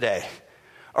problems today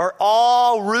are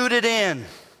all rooted in,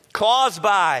 caused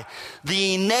by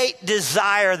the innate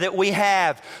desire that we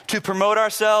have to promote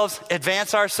ourselves,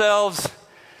 advance ourselves.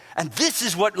 And this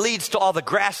is what leads to all the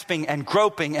grasping and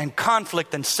groping and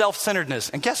conflict and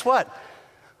self-centeredness. And guess what?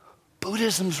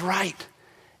 Buddhism's right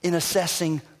in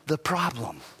assessing the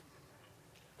problem.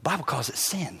 The Bible calls it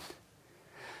sin.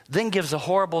 Then gives a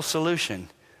horrible solution.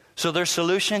 So their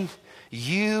solution,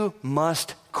 you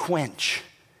must quench,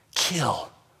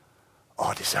 kill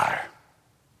all desire.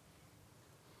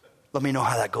 Let me know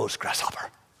how that goes, grasshopper.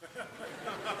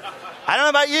 I don't know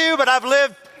about you, but I've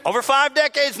lived over 5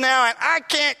 decades now, and I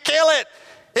can't kill it.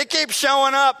 It keeps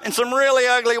showing up in some really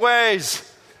ugly ways.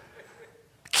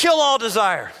 Kill all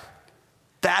desire.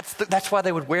 That's why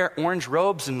they would wear orange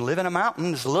robes and live in a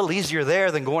mountain. It's a little easier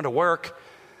there than going to work.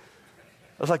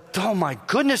 I was like, oh my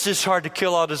goodness, it's hard to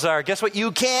kill all desire. Guess what?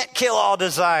 You can't kill all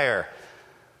desire.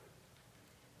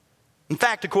 In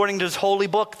fact, according to his holy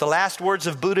book, the last words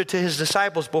of Buddha to his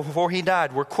disciples before he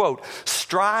died were, quote,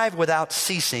 strive without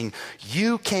ceasing.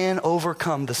 You can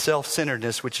overcome the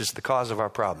self-centeredness which is the cause of our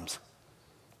problems.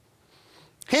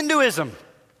 Hinduism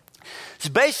is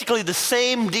basically the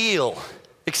same deal,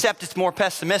 except it's more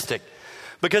pessimistic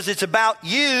because it's about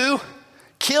you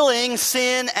killing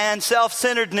sin and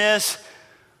self-centeredness,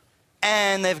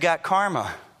 and they've got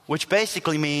karma, which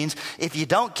basically means if you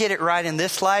don't get it right in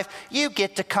this life, you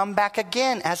get to come back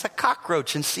again as a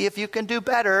cockroach and see if you can do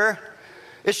better.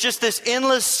 It's just this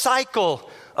endless cycle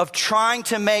of trying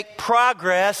to make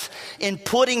progress in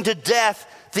putting to death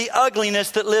the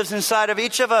ugliness that lives inside of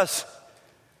each of us.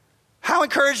 How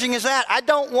encouraging is that? I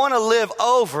don't want to live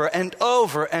over and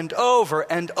over and over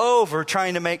and over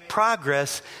trying to make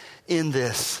progress in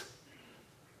this.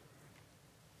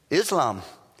 Islam.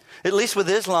 At least with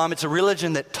Islam, it's a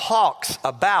religion that talks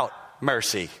about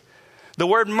mercy. The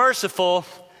word merciful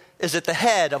is at the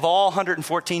head of all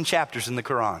 114 chapters in the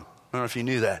Quran. I don't know if you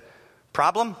knew that.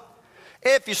 Problem?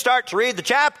 If you start to read the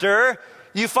chapter,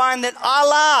 you find that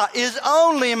Allah is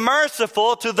only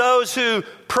merciful to those who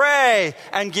pray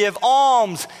and give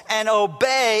alms and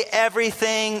obey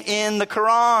everything in the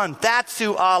Quran. That's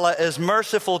who Allah is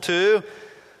merciful to.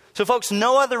 So folks,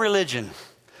 no other religion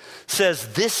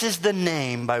says this is the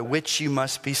name by which you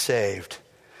must be saved.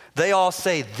 They all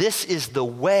say this is the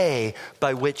way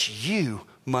by which you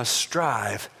must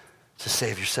strive to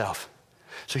save yourself.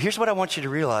 So here's what I want you to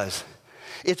realize.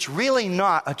 It's really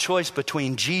not a choice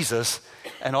between Jesus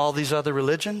and all these other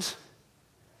religions.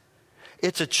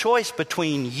 It's a choice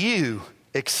between you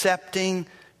accepting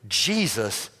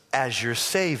Jesus as your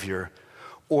Savior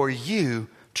or you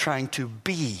trying to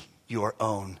be your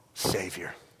own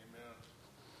Savior.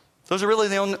 Those are really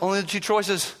the only two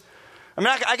choices. I mean,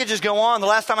 I could just go on. The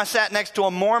last time I sat next to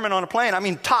a Mormon on a plane, I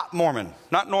mean top Mormon,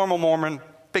 not normal Mormon,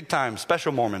 big time,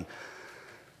 special Mormon.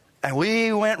 And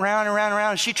we went round and round and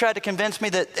round. And she tried to convince me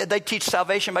that they teach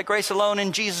salvation by grace alone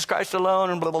in Jesus Christ alone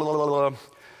and blah, blah, blah, blah, blah. And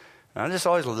I just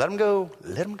always let them go.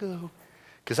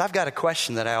 Because I've got a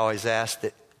question that I always ask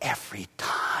that every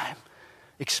time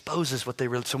exposes what they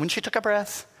really... So when she took a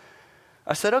breath,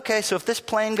 I said, okay, so if this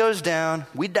plane goes down,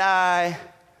 we die...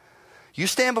 You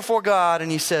stand before God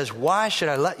and he says, why should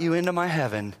I let you into my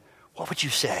heaven? What would you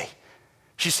say?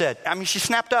 She said, she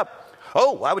snapped up.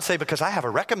 Oh, I would say because I have a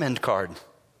recommend card.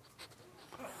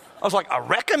 I was like, a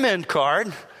recommend card?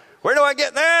 Where do I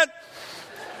get that?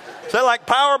 Is that like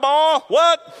Powerball?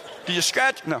 What? Do you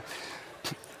scratch? No.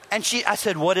 And I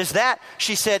said, what is that?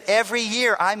 She said, every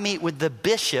year I meet with the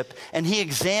bishop and he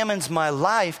examines my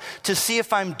life to see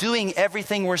if I'm doing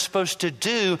everything we're supposed to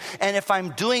do. And if I'm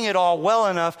doing it all well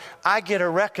enough, I get a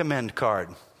recommend card.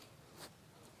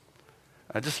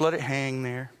 I just let it hang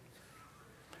there.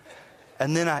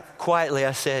 And then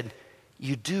I said,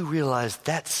 you do realize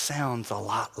that sounds a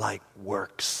lot like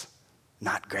works,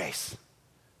 not grace.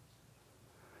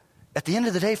 At the end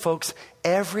of the day, folks,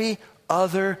 every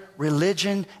other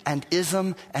religion and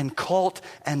ism and cult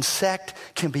and sect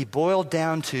can be boiled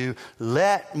down to,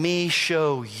 let me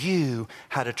show you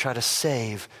how to try to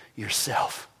save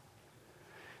yourself.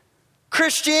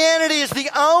 Christianity is the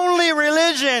only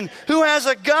religion who has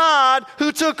a God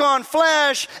who took on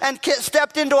flesh and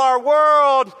stepped into our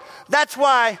world. That's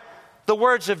why the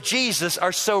words of Jesus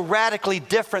are so radically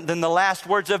different than the last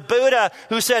words of Buddha,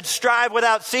 who said, strive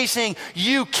without ceasing.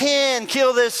 You can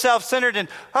kill this self-centered. And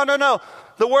oh, no.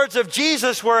 The words of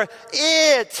Jesus were,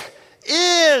 it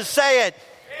is. Say it.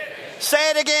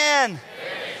 Say it again.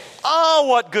 Oh,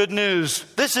 what good news.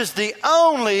 This is the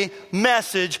only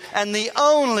message and the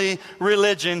only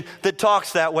religion that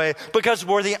talks that way, because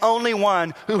we're the only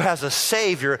one who has a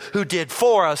Savior who did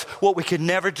for us what we could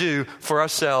never do for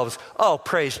ourselves. Oh,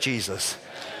 praise Jesus.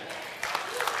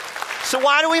 So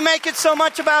why do we make it so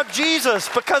much about Jesus?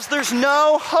 Because there's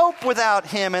no hope without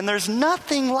him, and there's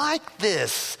nothing like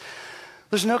this.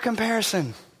 There's no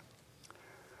comparison.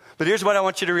 But here's what I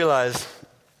want you to realize.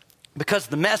 Because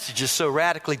the message is so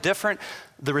radically different,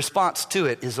 the response to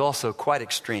it is also quite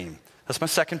extreme. That's my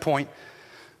second point.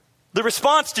 The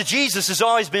response to Jesus has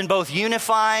always been both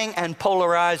unifying and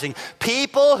polarizing.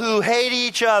 People who hate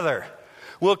each other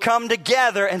will come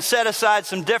together and set aside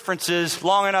some differences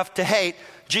long enough to hate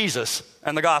Jesus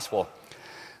and the gospel.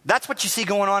 That's what you see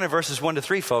going on in verses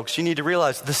 1-3, folks. You need to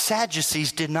realize the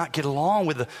Sadducees did not get along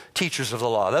with the teachers of the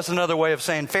law. That's another way of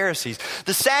saying Pharisees.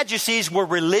 The Sadducees were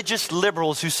religious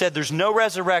liberals who said there's no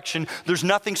resurrection, there's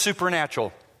nothing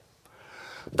supernatural.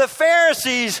 The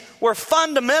Pharisees were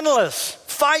fundamentalists,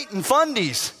 fighting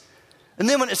fundies. And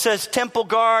then when it says temple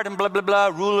guard and blah, blah, blah,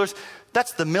 rulers,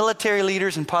 that's the military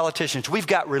leaders and politicians. We've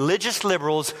got religious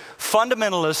liberals,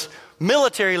 fundamentalists,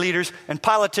 military leaders, and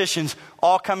politicians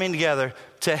all coming together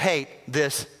to hate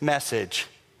this message.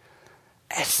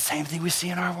 It's the same thing we see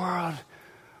in our world.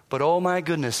 But oh my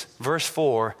goodness, verse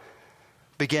 4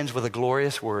 begins with a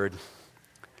glorious word.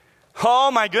 Oh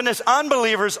my goodness,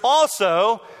 unbelievers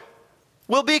also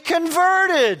will be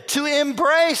converted to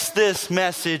embrace this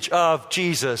message of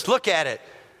Jesus. Look at it.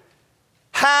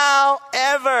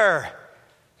 However.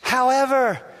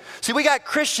 See, we got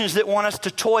Christians that want us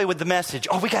to toy with the message.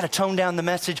 Oh, we got to tone down the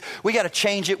message. We got to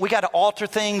change it. We got to alter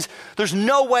things. There's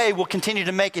no way we'll continue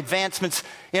to make advancements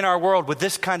in our world with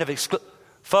this kind of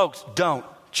Folks, don't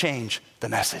change the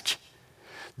message.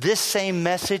 This same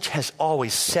message has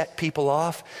always set people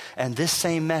off, and this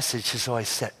same message has always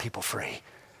set people free.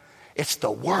 It's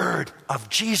the word of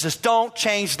Jesus. Don't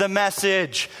change the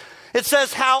message. It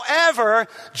says, however,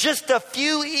 just a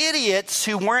few idiots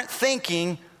who weren't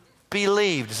thinking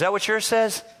believed. Is that what yours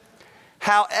says?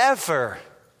 However,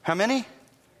 how many?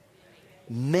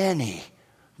 Many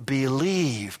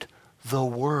believed the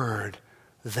word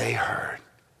they heard.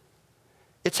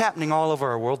 It's happening all over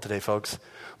our world today, folks.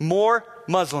 More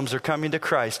Muslims are coming to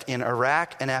Christ in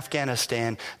Iraq and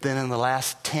Afghanistan than in the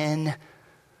last 10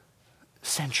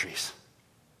 centuries.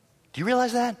 Do you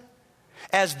realize that?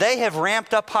 As they have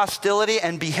ramped up hostility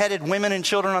and beheaded women and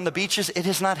children on the beaches, it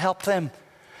has not helped them.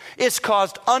 It's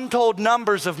caused untold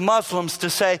numbers of Muslims to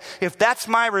say, if that's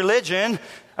my religion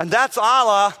and that's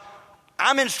Allah,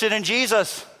 I'm interested in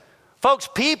Jesus. Folks,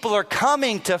 people are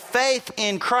coming to faith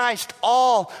in Christ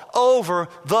all over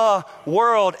the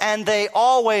world, and they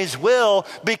always will,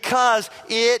 because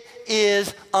it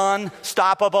is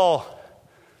unstoppable.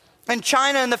 In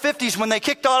China in the 50s, when they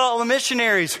kicked out all the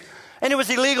missionaries, and it was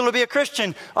illegal to be a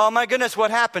Christian. Oh my goodness,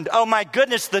 what happened? Oh my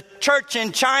goodness, the church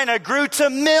in China grew to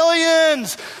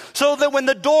millions. So that when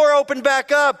the door opened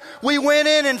back up, we went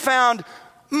in and found,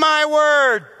 my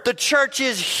word, the church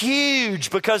is huge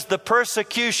because the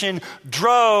persecution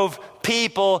drove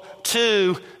people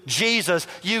to Jesus.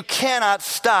 You cannot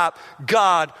stop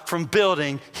God from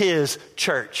building his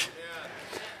church.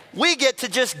 We get to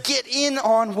just get in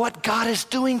on what God is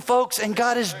doing, folks, and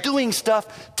God is doing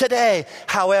stuff today.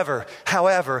 However,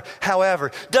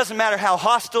 doesn't matter how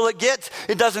hostile it gets.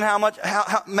 It doesn't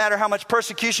matter how much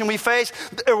persecution we face.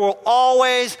 There will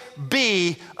always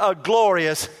be a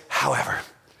glorious however.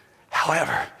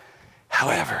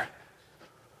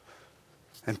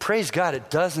 And praise God, it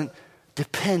doesn't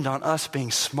depend on us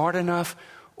being smart enough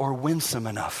or winsome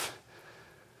enough.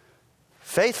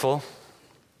 Faithful,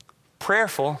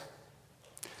 prayerful.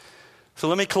 So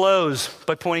let me close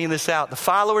by pointing this out. The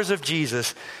followers of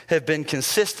Jesus have been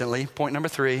consistently, point number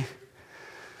 3,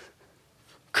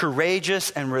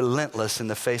 courageous and relentless in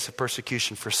the face of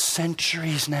persecution for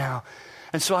centuries now.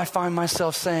 And so I find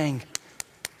myself saying,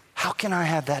 how can I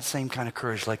have that same kind of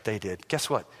courage like they did? Guess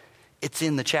what? It's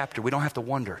in the chapter. We don't have to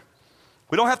wonder.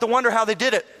 We don't have to wonder how they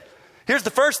did it. Here's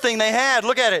the first thing they had.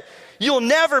 Look at it. You'll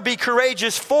never be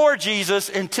courageous for Jesus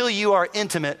until you are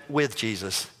intimate with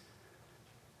Jesus.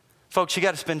 Folks, you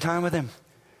got to spend time with him.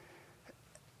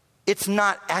 It's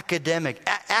not academic.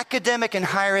 Academic and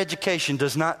higher education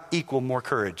does not equal more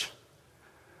courage.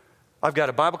 I've got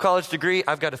a Bible college degree.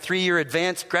 I've got a 3-year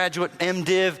advanced graduate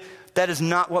MDiv. That is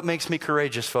not what makes me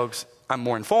courageous, folks. I'm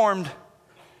more informed.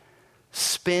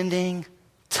 Spending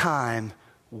time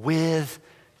with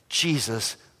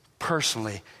Jesus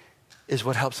personally is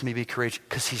what helps me be courageous,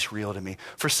 because he's real to me.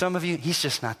 For some of you, he's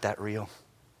just not that real.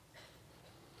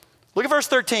 Look at verse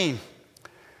 13.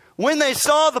 When they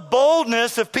saw the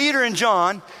boldness of Peter and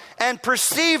John and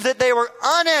perceived that they were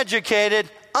uneducated,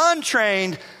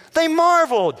 untrained, they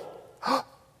marveled.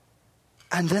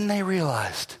 And then they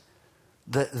realized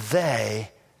that they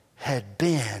had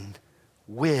been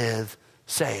with,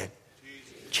 say it,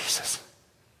 Jesus.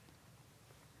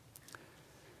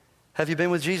 Have you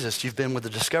been with Jesus? You've been with the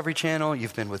Discovery Channel.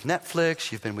 You've been with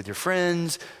Netflix. You've been with your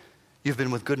friends. You've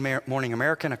been with Good Morning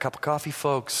America and a cup of coffee,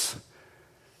 folks.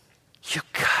 You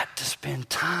got to spend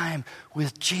time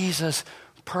with Jesus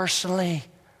personally.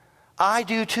 I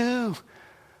do too.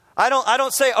 I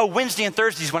don't say, Wednesday and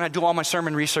Thursdays when I do all my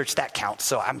sermon research, that counts.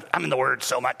 So I'm in the Word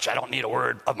so much, I don't need a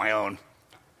word of my own.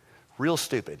 Real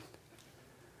stupid.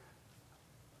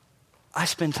 I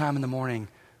spend time in the morning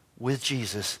with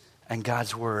Jesus and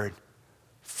God's word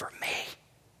for me.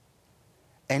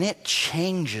 And it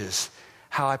changes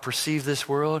how I perceive this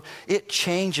world. It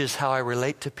changes how I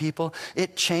relate to people.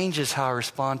 It changes how I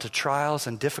respond to trials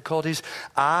and difficulties.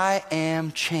 I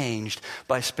am changed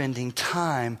by spending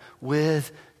time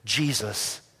with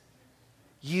Jesus.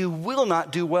 You will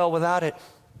not do well without it.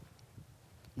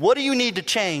 What do you need to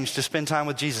change to spend time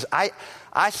with Jesus?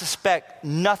 I suspect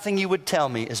nothing you would tell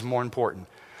me is more important.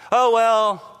 Oh,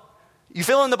 well, you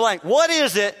fill in the blank. What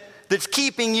is it that's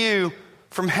keeping you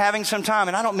from having some time?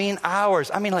 And I don't mean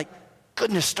hours. I mean, like,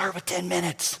 goodness, start with 10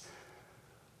 minutes.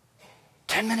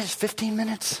 10 minutes, 15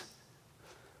 minutes.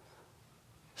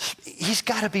 He's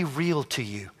got to be real to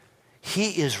you. He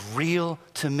is real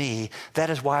to me. That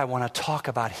is why I want to talk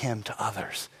about him to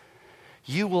others.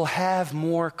 You will have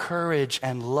more courage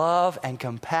and love and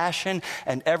compassion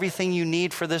and everything you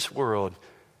need for this world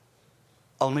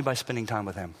only by spending time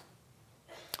with him.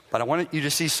 But I want you to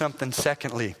see something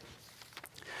secondly.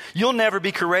 You'll never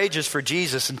be courageous for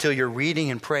Jesus until you're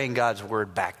reading and praying God's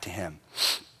word back to him.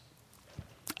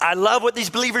 I love what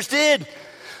these believers did.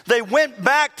 They went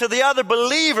back to the other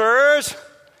believers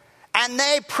and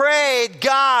they prayed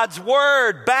God's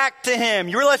word back to him.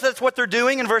 You realize that's what they're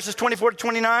doing in verses 24 to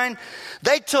 29?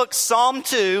 They took Psalm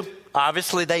 2.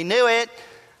 Obviously, they knew it.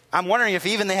 I'm wondering if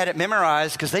even they had it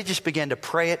memorized because they just began to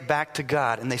pray it back to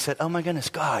God. And they said, oh my goodness,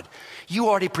 God, you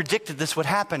already predicted this would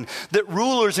happen, that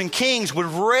rulers and kings would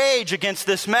rage against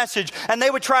this message and they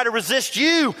would try to resist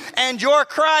you and your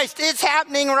Christ. It's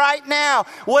happening right now.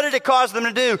 What did it cause them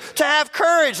to do? To have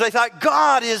courage. They thought,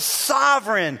 God is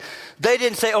sovereign. They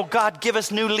didn't say, oh God, give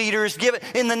us new leaders. Give it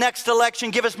in the next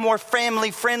election. Give us more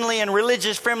family friendly and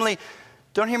religious friendly.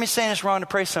 Don't hear me saying it's wrong to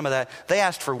pray some of that. They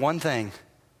asked for one thing.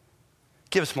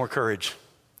 Give us more courage.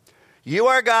 You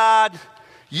are God.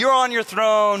 You're on your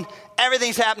throne.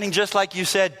 Everything's happening just like you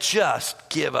said. Just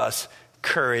give us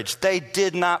courage. They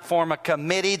did not form a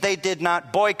committee. They did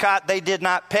not boycott. They did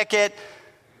not picket.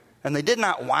 And they did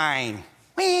not whine.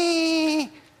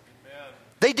 Whee!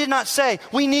 They did not say,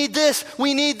 we need this,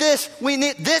 we need this, we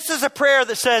need... This is a prayer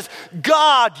that says,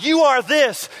 God, you are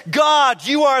this. God,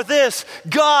 you are this.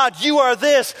 God, you are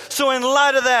this. So in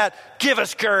light of that, give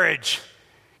us courage.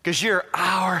 Because you're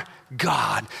our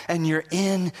God and you're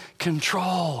in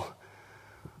control.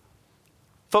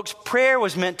 Folks, prayer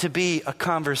was meant to be a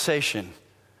conversation.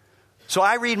 So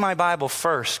I read my Bible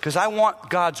first because I want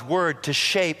God's word to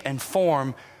shape and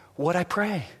form what I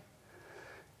pray.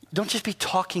 Don't just be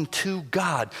talking to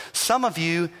God. Some of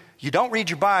you don't read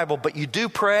your Bible, but you do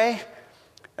pray.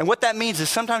 And what that means is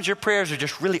sometimes your prayers are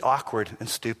just really awkward and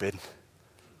stupid.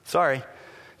 Sorry.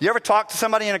 You ever talk to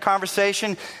somebody in a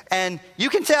conversation and you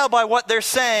can tell by what they're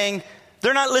saying,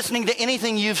 they're not listening to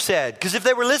anything you've said. Because if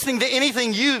they were listening to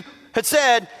anything you had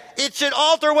said, it should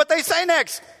alter what they say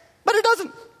next. But it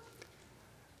doesn't.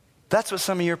 That's what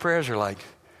some of your prayers are like.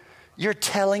 You're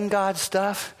telling God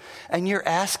stuff and you're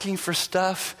asking for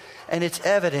stuff and it's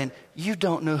evident you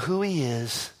don't know who he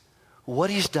is,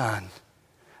 what he's done,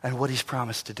 and what he's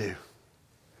promised to do.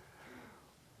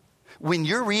 When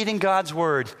you're reading God's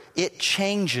word, it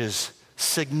changes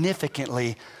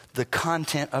significantly the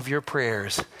content of your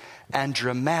prayers and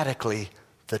dramatically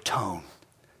the tone.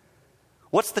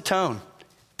 What's the tone?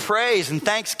 Praise and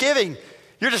thanksgiving.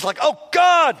 You're just like, oh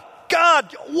God,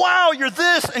 wow, you're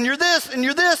this and you're this and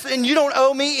you're this and you don't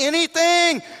owe me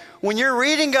anything. When you're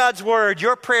reading God's word,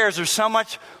 your prayers are so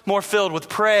much more filled with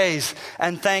praise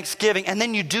and thanksgiving. And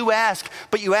then you do ask,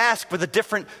 but you ask with a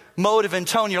different motive and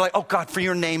tone. You're like, oh God, for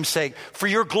your name's sake, for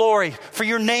your glory, for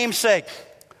your name's sake.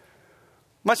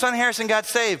 My son Harrison got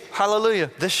saved,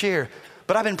 hallelujah, this year.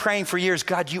 But I've been praying for years,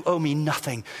 God, you owe me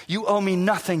nothing. You owe me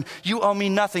nothing. You owe me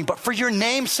nothing. But for your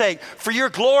name's sake, for your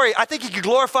glory, I think he could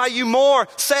glorify you more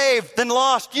saved than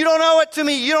lost. You don't owe it to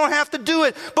me. You don't have to do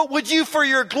it. But would you, for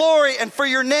your glory and for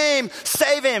your name,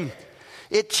 save him?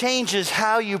 It changes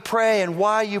how you pray and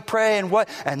why you pray and what.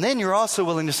 And then you're also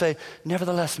willing to say,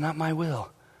 nevertheless, not my will,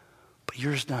 but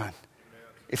yours done.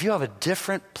 If you have a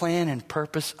different plan and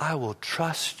purpose, I will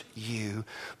trust you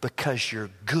because you're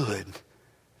good.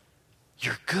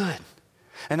 You're good.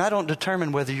 And I don't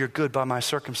determine whether you're good by my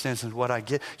circumstances and what I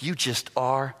get. You just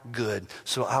are good.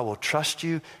 So I will trust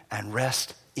you and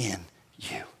rest in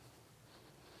you.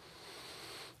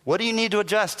 What do you need to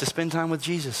adjust to spend time with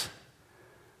Jesus?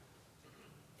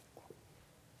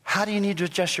 How do you need to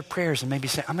adjust your prayers and maybe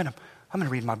say, I'm gonna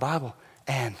read my Bible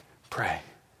and pray?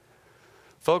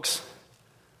 Folks,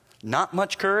 not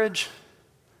much courage,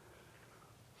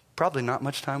 probably not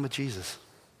much time with Jesus.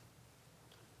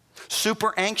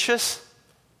 Super anxious,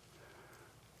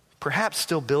 perhaps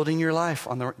still building your life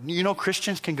on the,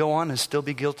 Christians can go on and still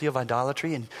be guilty of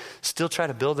idolatry and still try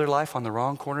to build their life on the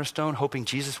wrong cornerstone, hoping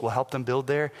Jesus will help them build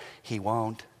there. He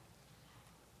won't.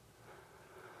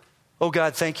 Oh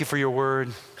God, thank you for your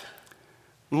word.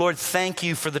 Lord, thank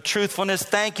you for the truthfulness.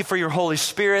 Thank you for your Holy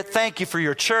Spirit. Thank you for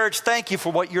your church. Thank you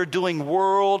for what you're doing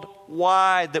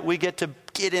worldwide that we get to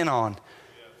get in on.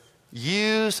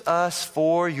 Use us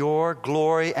for your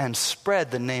glory and spread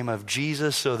the name of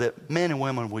Jesus so that men and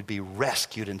women would be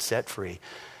rescued and set free.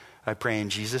 I pray in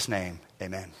Jesus' name,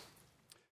 amen.